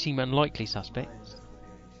Shade seem unlikely suspects.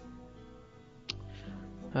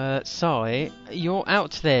 Sai, you're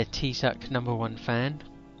out there, TpSUK #1 fan.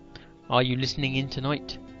 Are you listening in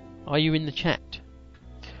tonight? Are you in the chat?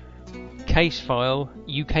 Case file,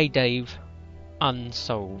 UK Dave,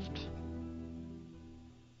 unsolved.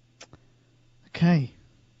 Okay.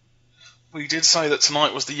 We did say that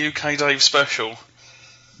tonight was the UK Dave special.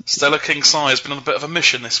 Stella King Sai has been on a bit of a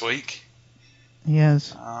mission this week. He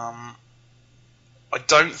has. I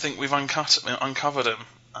don't think we've uncovered him.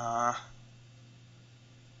 I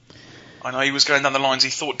know he was going down the lines.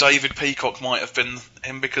 He thought David Peacock might have been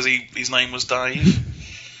him because his name was Dave.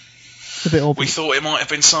 It's a bit obvious. We thought it might have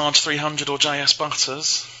been Sarge 300 or JS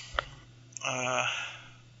Butters.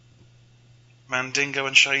 Mandingo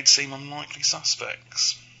and Shade seem unlikely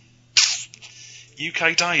suspects.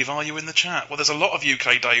 UK Dave, are you in the chat? Well, there's a lot of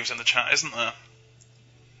UK Daves in the chat, isn't there?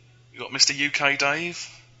 You've got Mr. UK Dave,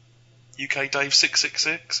 UK Dave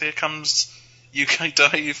 666, here comes UK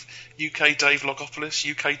Dave Logopoulos,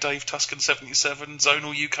 UK Dave Tuscan 77,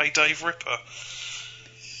 Zonal UK Dave Ripper.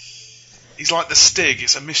 He's like the Stig,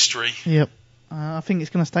 it's a mystery. Yep. I think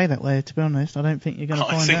it's going to stay that way, to be honest. I don't think you're going to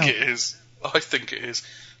find out. I think it is.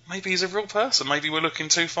 Maybe he's a real person. Maybe we're looking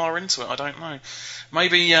too far into it. I don't know.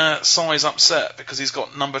 Maybe Sai's upset because he's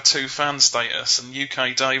got #2 fan status and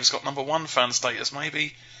UK Dave's got #1 fan status.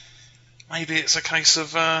 Maybe it's a case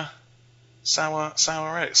of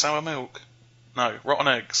sour milk. No, rotten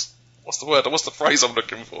eggs. What's the word? What's the phrase I'm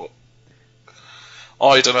looking for?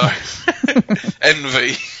 I don't know.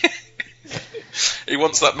 Envy. He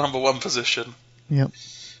wants that #1 position. Yep.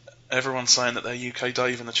 Everyone's saying that they're UK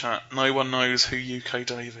Dave in the chat. No one knows who UK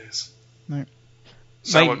Dave is. No.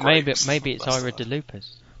 Maybe it's Ira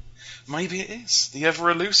DeLupus. Maybe it is. The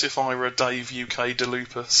ever-elusive Ira Dave UK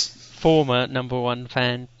DeLupus. Former #1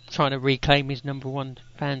 fan trying to reclaim his #1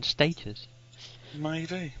 fan status.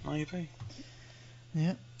 Maybe.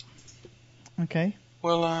 Yep. Okay.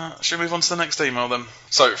 Well, should we move on to the next email then?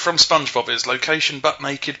 So, from SpongeBob is location butt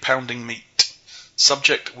naked pounding meat.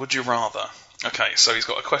 Subject, would you rather? Okay, so he's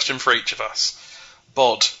got a question for each of us.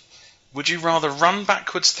 Bod, would you rather run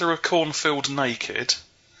backwards through a cornfield naked,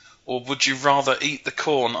 or would you rather eat the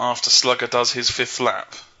corn after Slugger does his 5th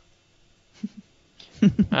lap?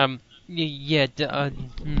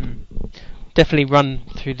 Definitely run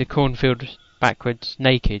through the cornfield backwards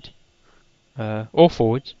naked, or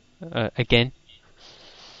forwards again.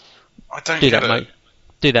 I don't get it.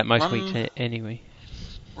 Do that most weeks anyway.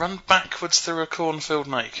 Run backwards through a cornfield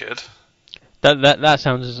naked? That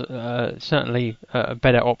sounds certainly a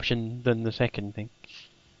better option than the second thing.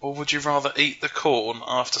 Or would you rather eat the corn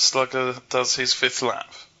after Slugger does his 5th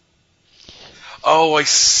lap? Oh, I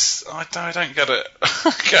don't get it.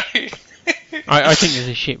 Okay. I think there's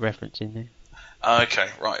a shit reference in there. Okay,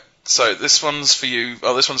 right. So this one's for you.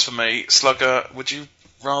 Oh, this one's for me. Slugger, would you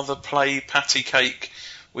rather play patty cake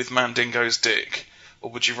with Mandingo's dick,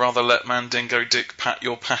 or would you rather let Mandingo Dick pat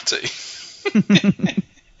your patty?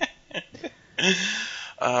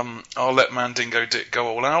 I'll let Mandingo Dick go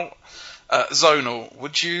all out. Zonal,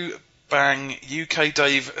 would you bang UK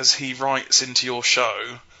Dave as he writes into your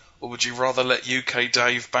show, or would you rather let UK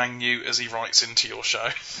Dave bang you as he writes into your show?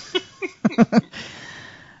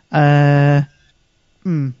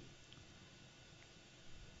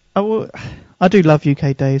 I do love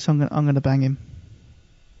UK Dave, so I'm going to bang him.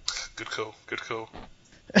 Good call.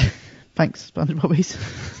 Thanks, SpongeBobbies.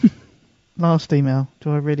 Last email.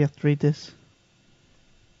 Do I really have to read this?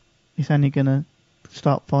 He's only going to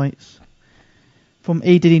start fights. From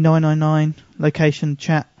eDiddy999, location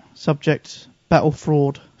chat, subject Battle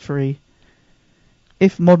Fraud 3.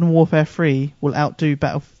 If Modern Warfare 3 will outdo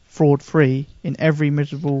Battle Fraud 3 in every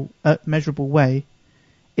measurable way,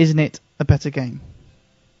 isn't it a better game?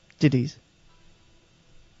 Diddies.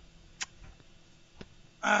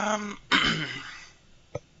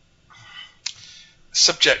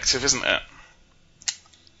 Subjective, isn't it?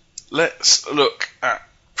 Let's look at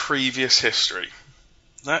previous history.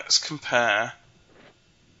 Let's compare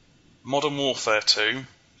Modern Warfare 2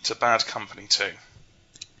 to Bad Company 2.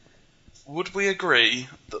 Would we agree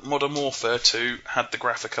that Modern Warfare 2 had the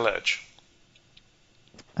graphical edge?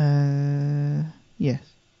 Yes.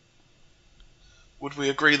 Would Would we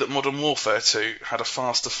agree that Modern Warfare 2 had a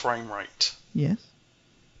faster frame rate? Yes.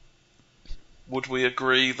 Would we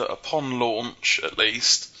agree that upon launch, at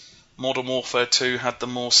least, Modern Warfare 2 had the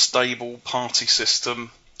more stable party system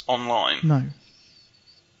online? No.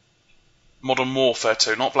 Modern Warfare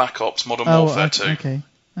 2, not Black Ops, Modern Warfare 2. Okay.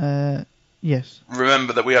 Yes.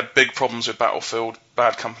 Remember that we had big problems with Battlefield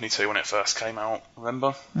Bad Company 2 when it first came out,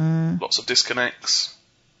 remember? Lots of disconnects.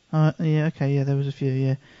 Yeah, okay, yeah, there was a few,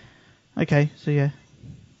 yeah. Okay, so yeah.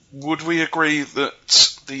 Would we agree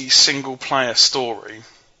that the single-player story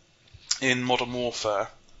in Modern Warfare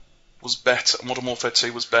was better? Modern Warfare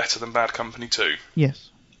 2 was better than Bad Company 2. Yes.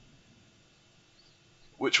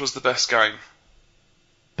 Which was the best game?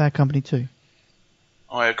 Bad Company 2.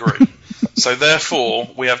 I agree. So therefore,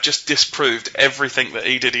 we have just disproved everything that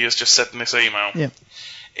E. Diddy has just said in this email. Yeah.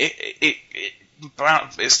 It's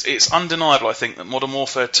undeniable, I think, that Modern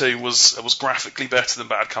Warfare 2 was graphically better than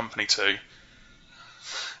Bad Company 2.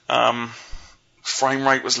 Frame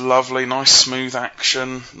rate was lovely, nice smooth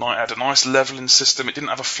action, had a nice leveling system. It didn't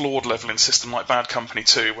have a flawed leveling system like Bad Company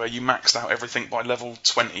 2, where you maxed out everything by level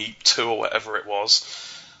 22 or whatever it was.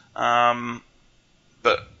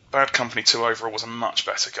 But Bad Company 2 overall was a much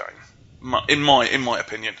better game, in my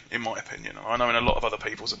opinion. I know in a lot of other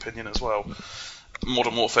people's opinion as well.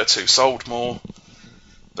 Modern Warfare 2 sold more,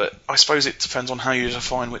 but I suppose it depends on how you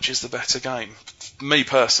define which is the better game. Me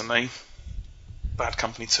personally, Bad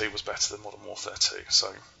Company 2 was better than Modern Warfare 2,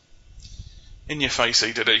 so in your face,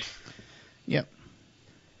 E. Diddy. Yep.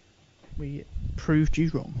 We proved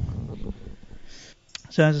you wrong.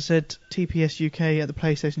 So as I said, TpSUK at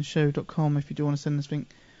thePlayStationShow.com if you do want to send us something,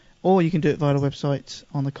 or you can do it via the website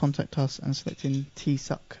on the Contact Us and selecting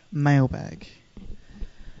TsUK Mailbag.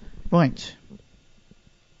 Right.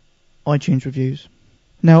 iTunes reviews.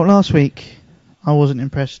 Now, last week, I wasn't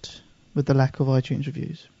impressed with the lack of iTunes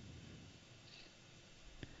reviews.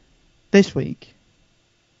 This week,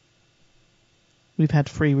 we've had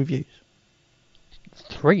 3 reviews.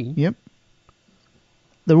 3? Yep.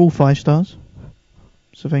 They're all 5 stars.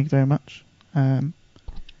 So thank you very much.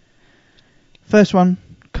 First one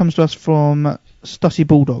comes to us from Stussy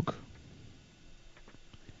Bulldog.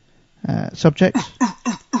 Subject.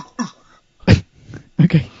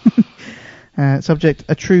 Okay. Subject,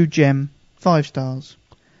 a true gem, 5 stars.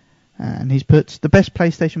 And he's put, the best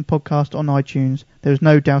PlayStation podcast on iTunes, there is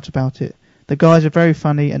no doubt about it. The guys are very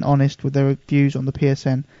funny and honest with their views on the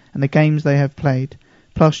PSN and the games they have played.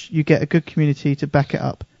 Plus, you get a good community to back it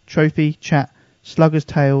up. Trophy, chat, Slugger's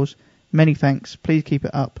Tales, many thanks. Please keep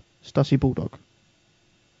it up. Stussy Bulldog.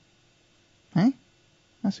 Hey?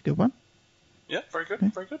 That's a good one. Yeah, very good, Okay.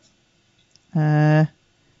 very good.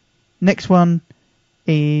 Next one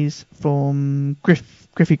is from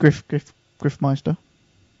Griffmeister.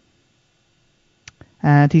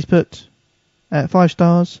 And he's put 5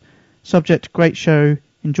 stars. Subject, great show.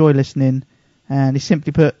 Enjoy listening. And he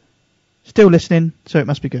simply put, still listening, so it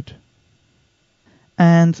must be good.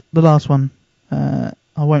 And the last one, I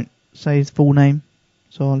won't say his full name,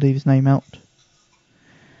 so I'll leave his name out.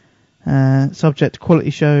 Subject, quality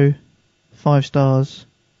show, 5 stars.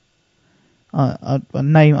 A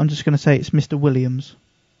name, I'm just going to say it's Mr. Williams.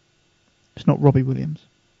 It's not Robbie Williams.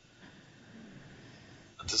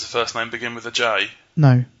 Does the first name begin with a J?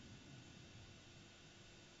 No.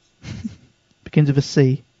 Begins with a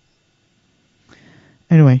C.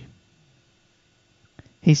 Anyway.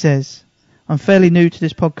 He says, I'm fairly new to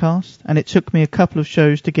this podcast, and it took me a couple of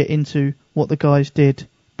shows to get into what the guys did,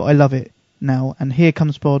 but I love it now, and Here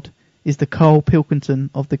Comes Bod is the Carl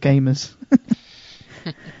Pilkington of the gamers.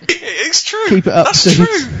 It's true. Keep it up, That's dude.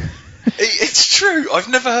 true. It's true. I've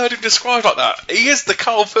never heard him described like that. He is the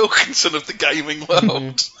Carl Pilkington of the gaming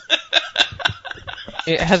world.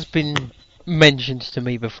 It has been mentioned to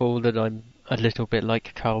me before that I'm a little bit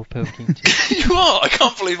like Carl Pilkington. You are. I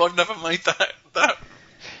can't believe I've never made that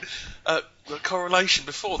correlation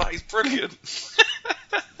before. That is brilliant.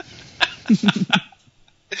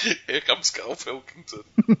 Here comes Carl Pilkington.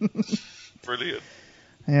 Brilliant.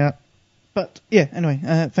 Yeah. But, yeah,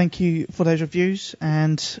 anyway, thank you for those reviews,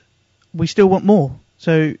 and we still want more.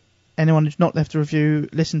 So, anyone who's not left a review,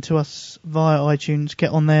 listen to us via iTunes,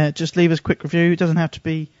 get on there, just leave us a quick review. It doesn't have to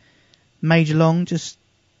be major long, just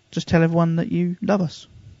tell everyone that you love us.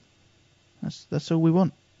 That's all we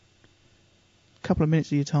want. A couple of minutes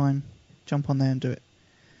of your time, jump on there and do it.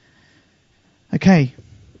 Okay.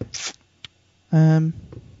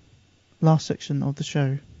 Last section of the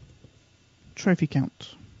show. Trophy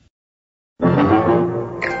count.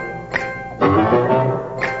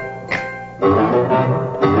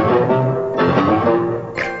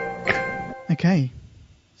 Okay,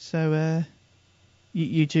 so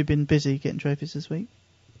You two been busy getting trophies this week?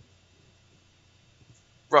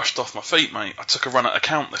 Rushed off my feet, mate. I took a run at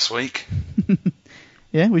account this week.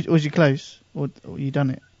 Yeah, was you close, or you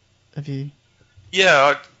done it? Have you?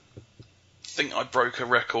 Yeah, I think I broke a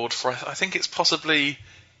record for. I think it's possibly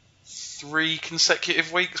 3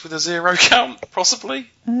 consecutive weeks with a 0 count, possibly.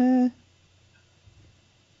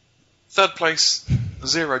 Third place,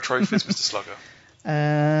 0 trophies, Mr. Slugger.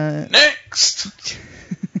 Next!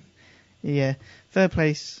 Yeah, third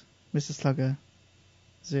place, Mr. Slugger,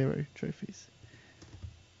 0 trophies.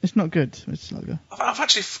 It's not good, Mr. Slugger.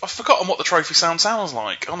 I've forgotten what the trophy sounds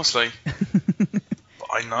like, honestly. But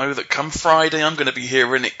I know that come Friday I'm going to be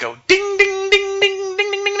hearing it go ding ding ding ding ding ding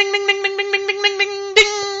ding ding ding ding ding ding ding ding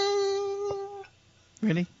ding.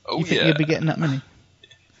 Really? Oh, you think yeah. you'll be getting that many?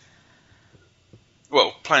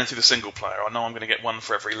 Well, playing through the single player, I know I'm going to get one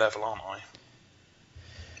for every level, aren't I?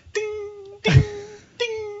 Ding ding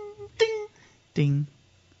ding ding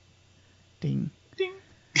Ding. Ding. ding.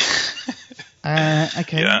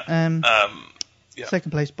 Okay. Yeah. Yeah.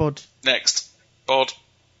 Second place, Bod. Next, bod.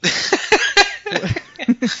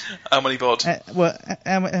 How many bod?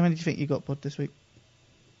 How many do you think you got, Bod, this week?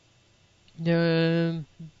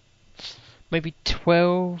 Maybe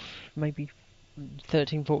 12, maybe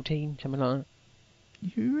 13, 14, something like that.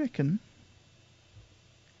 You reckon?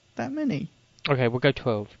 That many? Okay, we'll go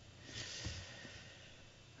 12.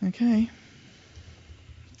 Okay.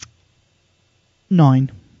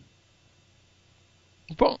 9.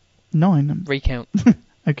 What? 9. Recount.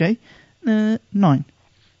 Okay. 9.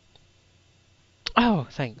 Oh,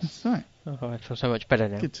 thanks. That's right. Oh, I feel so much better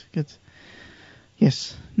now. Good.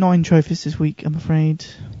 Yes, 9 trophies this week, I'm afraid.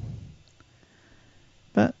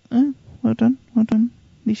 But, well done. At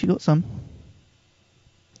least you got some.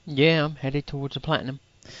 Yeah, I'm headed towards the platinum.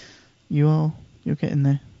 You're getting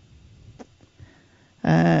there.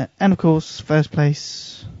 And of course, first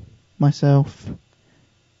place, myself,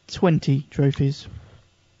 20 trophies.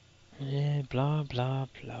 Yeah, blah, blah,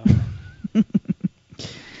 blah.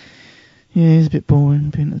 Yeah, it's a bit boring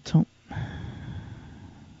being at the top.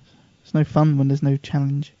 It's no fun when there's no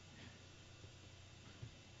challenge.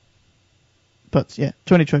 But yeah,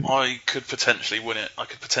 20 trophies. I could potentially win it.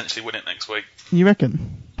 Next week. You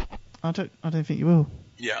reckon? I don't think you will.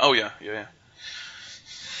 Yeah. Oh yeah.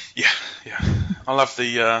 I'll have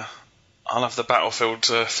the Battlefield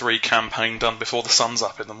 3 campaign done before the sun's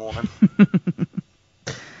up in the morning.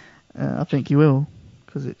 I think you will,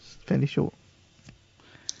 because it's fairly short.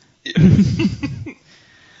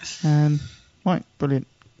 Yeah. Right, brilliant.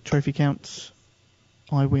 Trophy counts.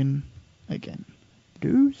 I win again.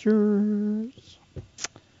 Losers.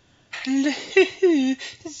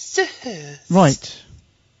 Right.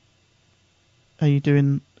 Are you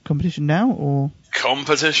doing competition now, or?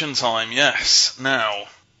 Competition time, yes. Now,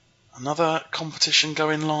 another competition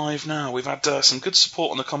going live now. We've had some good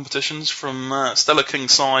support on the competitions from Stella King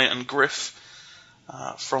Sai and Griff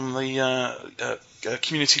from the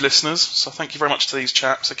community listeners. So thank you very much to these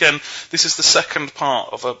chaps. Again, this is the second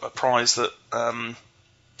part of a prize that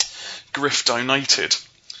Griff donated.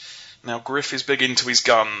 Now, Griff is big into his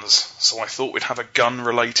guns, so I thought we'd have a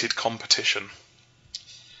gun-related competition.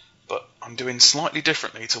 But I'm doing slightly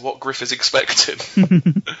differently to what Griff is expecting.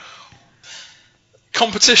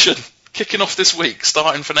 Competition kicking off this week,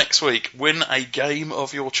 starting for next week. Win a game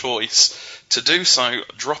of your choice. To do so,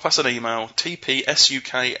 drop us an email,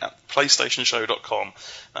 tpsuk@playstationshow.com.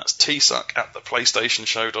 That's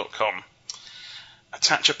tsuk@theplaystationshow.com.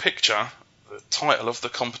 Attach a picture. The title of the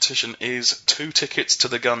competition is 2 tickets to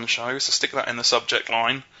the gun show, so stick that in the subject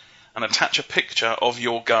line. And attach a picture of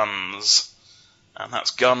your guns. And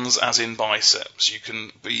that's guns as in biceps. You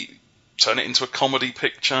can turn it into a comedy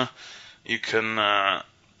picture. You can,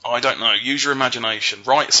 use your imagination.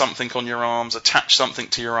 Write something on your arms, attach something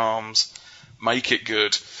to your arms, make it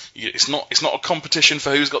good. It's not a competition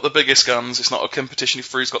for who's got the biggest guns. It's not a competition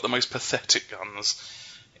for who's got the most pathetic guns.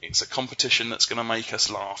 It's a competition that's going to make us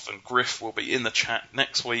laugh. And Griff will be in the chat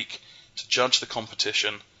next week to judge the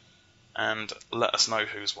competition and let us know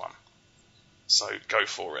who's won. So go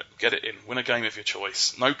for it. Get it in. Win a game of your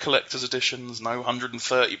choice. No collector's editions, no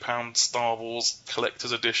 £130 Star Wars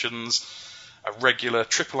collector's editions. A regular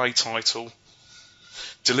AAA title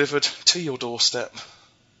delivered to your doorstep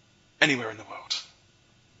anywhere in the world.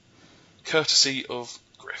 Courtesy of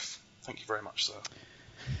Griff. Thank you very much, sir.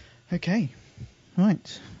 Okay.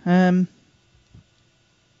 Right.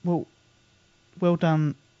 Well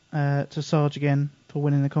done to Sarge again for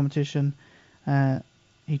winning the competition.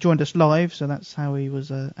 He joined us live, so that's how he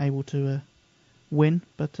was able to win.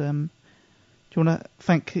 But do you want to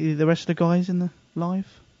thank the rest of the guys in the live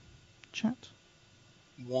chat?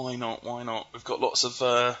 Why not? Why not? We've got lots of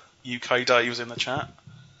UK Daves in the chat.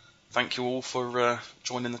 Thank you all for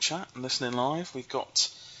joining the chat and listening live. We've got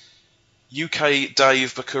UK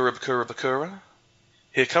Dave Bakura.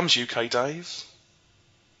 Here comes UK Dave.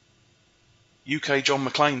 UK John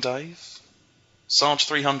McLean Dave. Sarge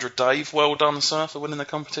 300 Dave. Well done, sir, for winning the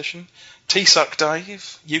competition. TpSUK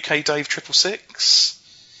Dave. UK Dave 666.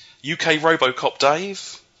 UK Robocop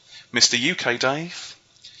Dave. Mr. UK Dave.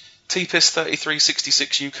 TpS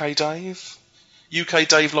 3366 UK Dave. UK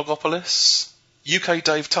Dave Logopolis. UK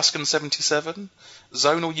Dave Tuscan 77.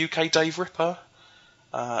 Zonal UK Dave Ripper.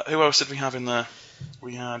 Who else did we have in there?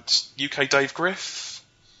 We had UK Dave Griff.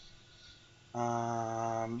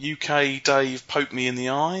 UK Dave Poke Me in the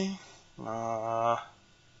Eye.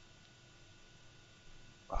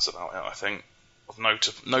 That's about it, I think, of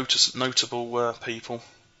notable people.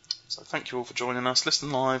 So thank you all for joining us.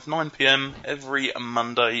 Listen live, 9 p.m. every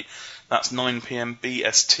Monday. That's 9 p.m.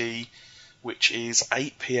 BST, which is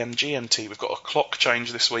 8 p.m. GMT. We've got a clock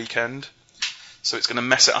change this weekend, so it's going to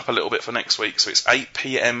mess it up a little bit for next week. So it's 8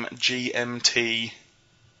 p.m. GMT.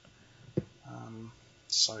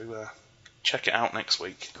 So check it out next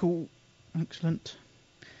week. Cool. Excellent.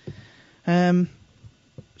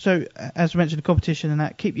 So, as we mentioned, the competition and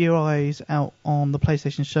that, keep your eyes out on the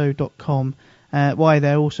PlayStationShow.com. While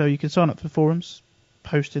there, also, you can sign up for the forums,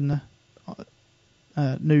 post in the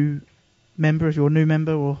new member if you're a new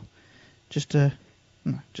member, or just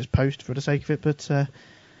post for the sake of it. But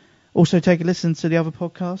also take a listen to the other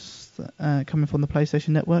podcasts coming from the PlayStation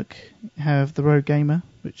Network. Have The Road Gamer,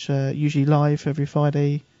 which usually live every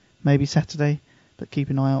Friday, maybe Saturday, but keep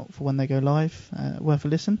an eye out for when they go live. Worth a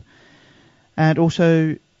listen. And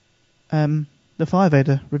also the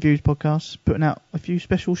Firevader Reviews podcast, putting out a few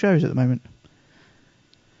special shows at the moment.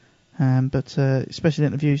 But special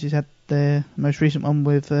interviews, he's had their most recent one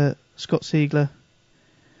with Scott Siegler.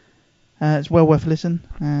 It's well worth a listen.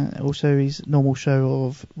 Also his normal show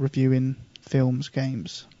of reviewing films,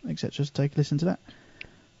 games, etc. So take a listen to that.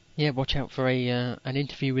 Yeah, watch out for an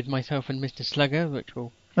interview with myself and Mr. Slugger, which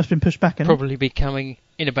will that's been pushed back, probably be coming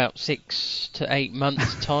in about 6 to 8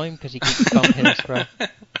 months' time, because he keeps bumping us for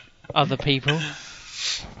other people.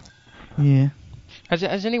 Yeah.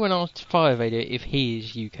 Has anyone asked Firevader if he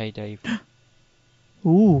is UK Dave?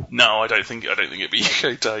 Ooh. No, I don't think it'd be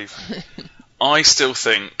UK Dave. I still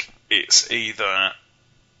think it's either, I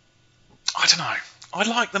don't know. I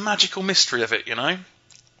like the magical mystery of it, you know.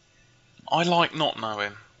 I like not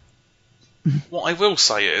knowing. What I will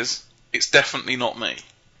say is, it's definitely not me.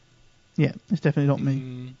 Yeah, it's definitely not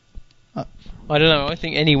me. I don't know. I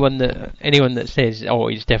think anyone that says, "Oh,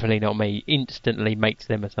 it's definitely not me," instantly makes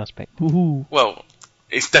them a suspect. Ooh. Well,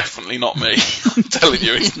 it's definitely not me. I'm telling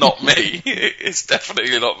you, it's not me. It's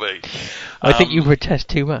definitely not me. I think you protest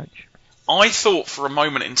too much. I thought for a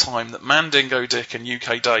moment in time that Mandingo Dick and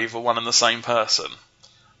UK Dave were one and the same person,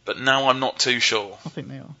 but now I'm not too sure. I think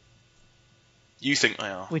they are. You think they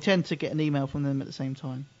are? We tend to get an email from them at the same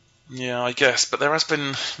time. Yeah, I guess, but there has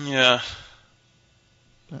been, yeah.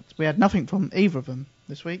 But we had nothing from either of them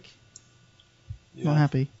this week. Yeah. Not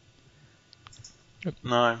happy.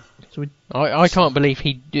 No. So I can't believe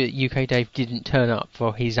UK Dave didn't turn up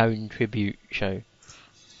for his own tribute show.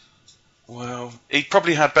 Well, he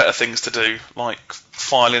probably had better things to do, like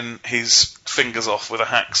filing his fingers off with a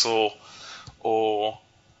hacksaw, or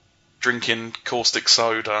drinking caustic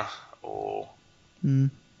soda, or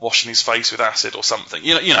washing his face with acid or something.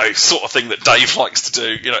 You know, sort of thing that Dave likes to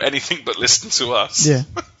do. You know, anything but listen to us. Yeah.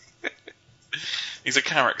 He's a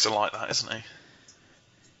character like that, isn't he?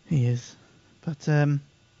 He is. But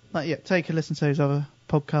yeah, take a listen to those other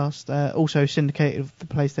podcasts. Also syndicated of the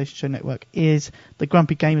PlayStation Show Network is the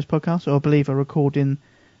Grumpy Gamers podcast, or I believe are recording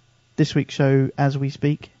this week's show as we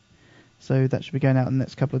speak. So that should be going out in the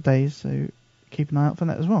next couple of days. So keep an eye out for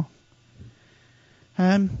that as well.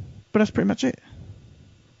 But that's pretty much it.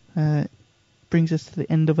 Brings us to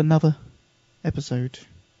the end of another episode.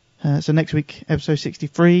 So next week, episode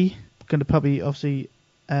 63, we're going to probably obviously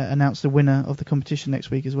announce the winner of the competition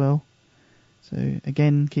next week as well. So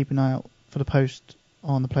again, keep an eye out for the post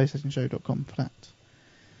on the PlayStationShow.com for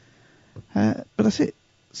that. But that's it.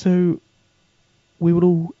 So we will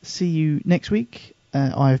all see you next week.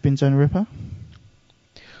 I've been Zona Ripper.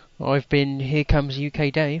 I've been Here Comes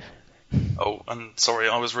UK Dave. Oh, and sorry,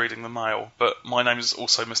 I was reading the mail, but my name is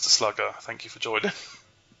also Mr. Slugger. Thank you for joining.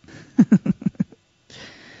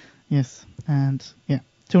 Yes, and yeah,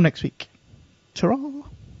 till next week. Ta-ra!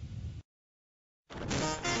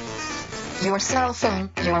 your cell phone,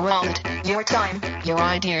 your wallet, your time, your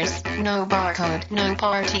ideas. No barcode, no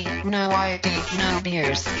party, no ID, no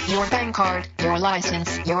beers. Your bank card, your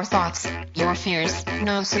license, your thoughts, your fears.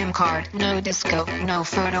 No SIM card, no disco, no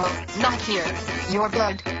photo, not here. Your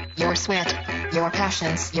blood, your sweat, your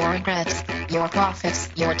passions, your regrets, your profits,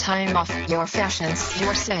 your time off, your fashions,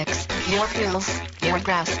 your sex, your pills, your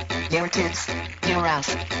grass, your tits, your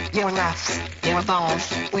ass, your laughs, your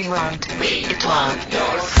balls. We want it all.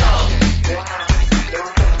 Your soul. Your house, your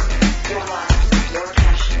home, your life, your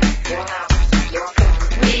cash, your house, your phone.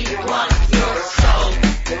 We want your soul.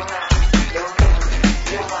 Your house, your home,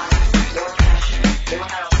 your life, your cash, your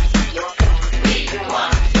house, your phone. We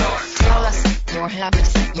want your soul. Tell us your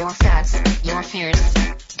habits, your fads, your fears.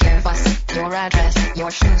 Give us your address,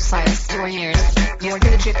 your shoe size, your years, your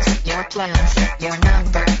digits, your plans, your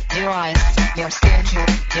number, your eyes, your schedule,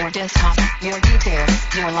 your desktop, your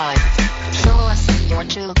details, your life. Show us your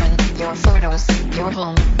children, your photos, your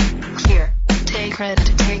home. Here, take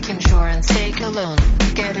credit, take insurance, take a loan,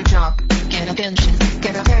 get a job, get a pension,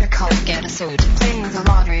 get a haircut, get a suit. Play the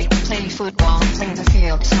lottery, play football, play the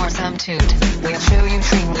field, snore some toot. We'll show you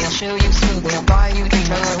dream, we'll show you smooth, we'll buy you dream,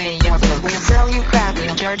 throw away your blue. We'll sell you crap,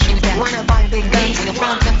 we'll charge you debt. Wanna buy big guns, we'll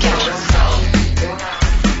front them cash. Your soul, your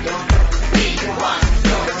house, your home. We want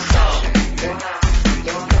your soul. Your house,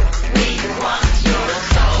 your home. We want your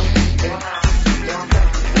soul. Your house, your home.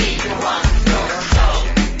 We want your soul.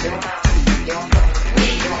 Your house, your home. We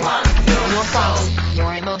want your thoughts,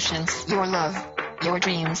 your emotions, your love, your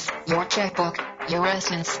dreams, your checkbook, your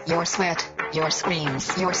essence, your sweat, your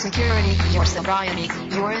screams, your security, your sobriety,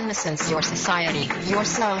 your innocence, your society,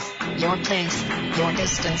 yourself, your place, your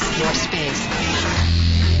distance, your space.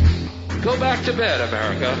 Go back to bed,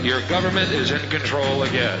 America. Your government is in control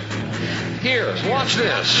again. Here, watch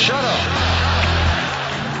this. Shut up.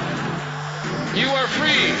 You are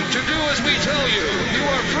free to do as we tell you. You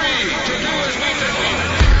are free to do as we tell you.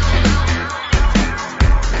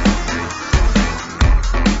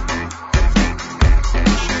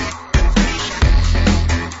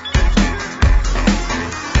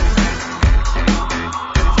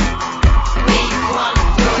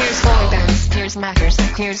 Matters.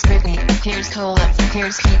 Here's Britney, here's cola,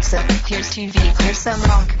 here's pizza, here's TV, here's some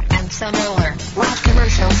rock and some roller. Watch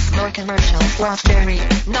commercials, more commercials. Watch Jerry,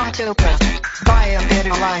 not Oprah. Buy a better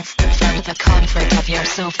life from the comfort of your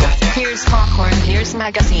sofa. Here's popcorn, here's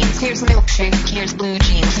magazines, here's milkshake, here's blue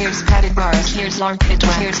jeans, here's padded bars, here's armpit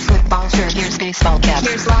wax, here's football shirt, here's baseball cap,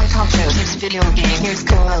 here's live talk shows, here's video games, here's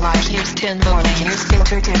cola life, here's tin bowling, here's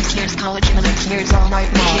filter tips, here's college minutes, here's all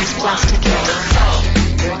night long, here's plastic kids.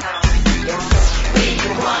 Your house. We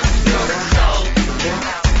want your soul. Your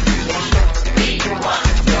house, your home. We want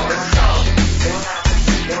your soul. Your house,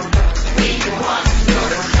 your home. We want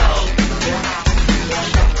your soul. Your house, your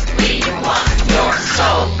home. We want your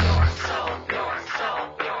soul.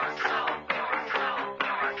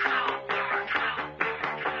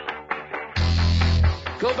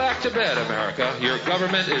 Go back to bed, America. Your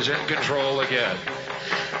government is in control again.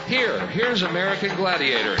 Here's American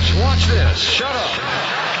Gladiators. Watch this. Shut up.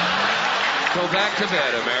 Go back to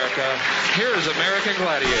bed, America. Here is American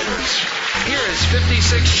Gladiators. Here is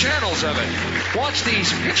 56 channels of it. Watch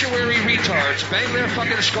these pituitary retards bang their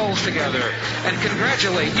fucking skulls together and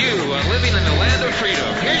congratulate you on living in the land of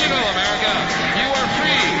freedom. Here you go, America. You are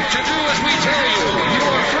free to do as we tell you. You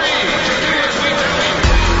are free to do as we tell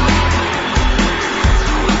you.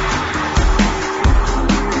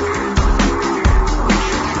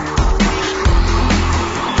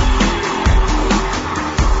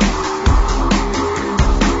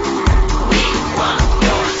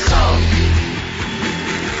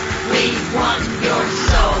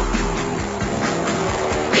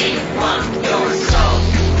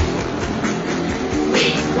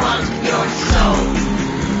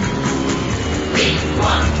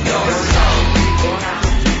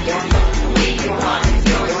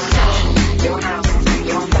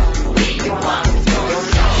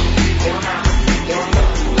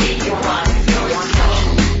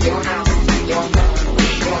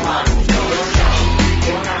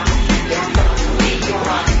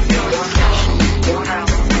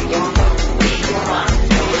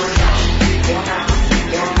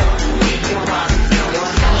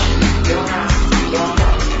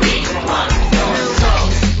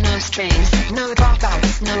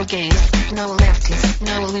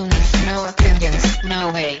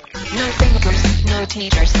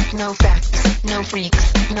 No facts, no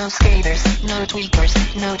freaks, no skaters, no tweakers,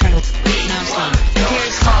 no truth, no fun.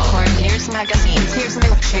 Here's popcorn, here's magazines, here's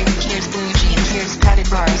milkshake, here's blue jeans, here's padded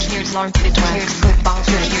bars, here's armpit wax, here's football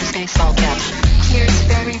shirt, here's baseball caps. Here's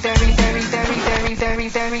very, very, very, very, very, very,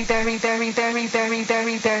 very, very, very, very, very,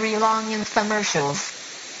 very, very long infomercials.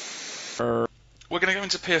 We're going to go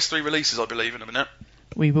into PS3 releases, I believe, in a minute.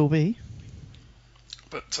 We will be.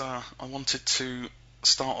 But I wanted to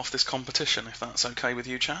start off this competition, if that's okay with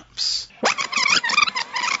you chaps.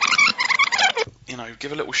 You know,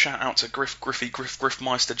 give a little shout out to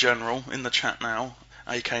Griffmeister General in the chat now,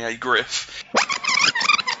 aka Griff.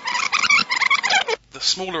 The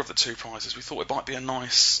smaller of the two prizes, we thought it might be a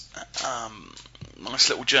nice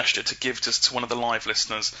little gesture to give just to one of the live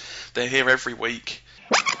listeners. They're here every week.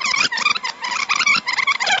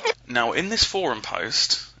 Now, in this forum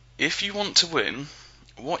post, if you want to win,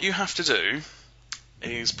 what you have to do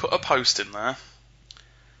is put a post in there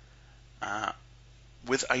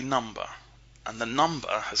with a number. And the number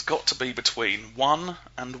has got to be between 1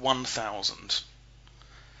 and 1,000.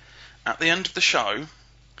 At the end of the show,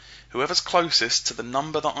 whoever's closest to the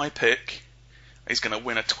number that I pick is going to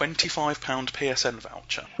win a £25 PSN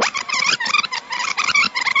voucher.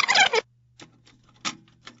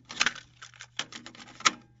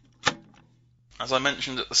 As I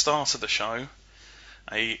mentioned at the start of the show,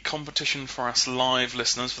 a competition for us live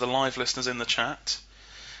listeners, for the live listeners in the chat.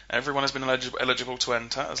 Everyone has been eligible to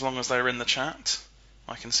enter as long as they're in the chat.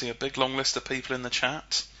 I can see a big long list of people in the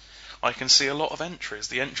chat. I can see a lot of entries.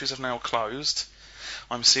 The entries have now closed.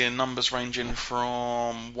 I'm seeing numbers ranging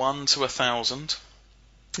from 1 to 1,000.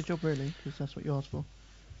 Good job, really, because that's what you asked for.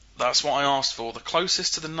 That's what I asked for. The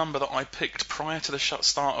closest to the number that I picked prior to the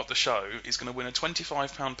start of the show is going to win a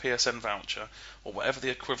 £25 PSN voucher, or whatever the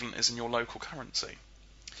equivalent is in your local currency.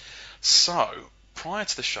 So, prior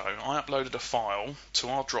to the show, I uploaded a file to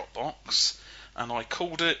our Dropbox, and I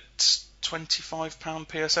called it £25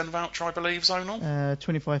 PSN voucher, I believe, Zonal?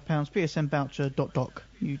 £25 PSN voucher ...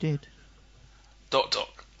 You did. ...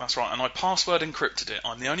 That's right, and I password encrypted it.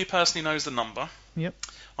 I'm the only person who knows the number. Yep.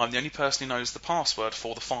 I'm the only person who knows the password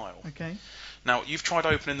for the file. Okay. Now, you've tried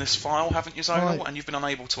opening this file, haven't you, Zonal? And you've been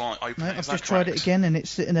unable to open no, it. I've just tried it again, and it's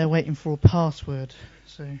sitting there waiting for a password.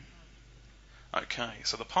 So. Okay,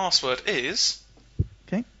 so the password is...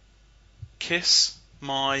 Okay. Kiss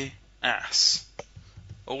my ass.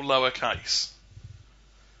 All lowercase.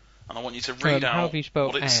 And I want you to read out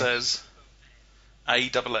what it says.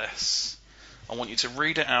 ASS. I want you to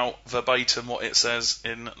read it out verbatim what it says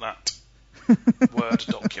in that Word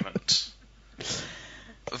document.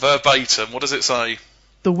 Verbatim, what does it say?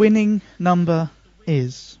 The winning number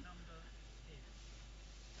is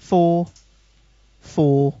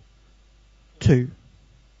 442.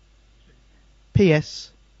 P.S.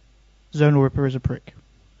 Zonal Ripper is a prick.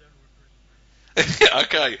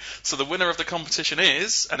 Okay, so the winner of the competition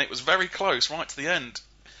is, and it was very close right to the end,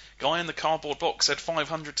 guy in the cardboard box said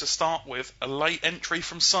 500 to start with, a late entry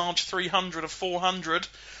from Sarge 300 of 400.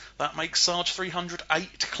 That makes Sarge 300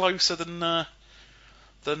 8 closer than guy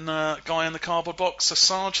in the cardboard box. So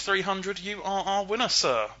Sarge 300, you are our winner,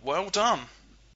 sir. Well done.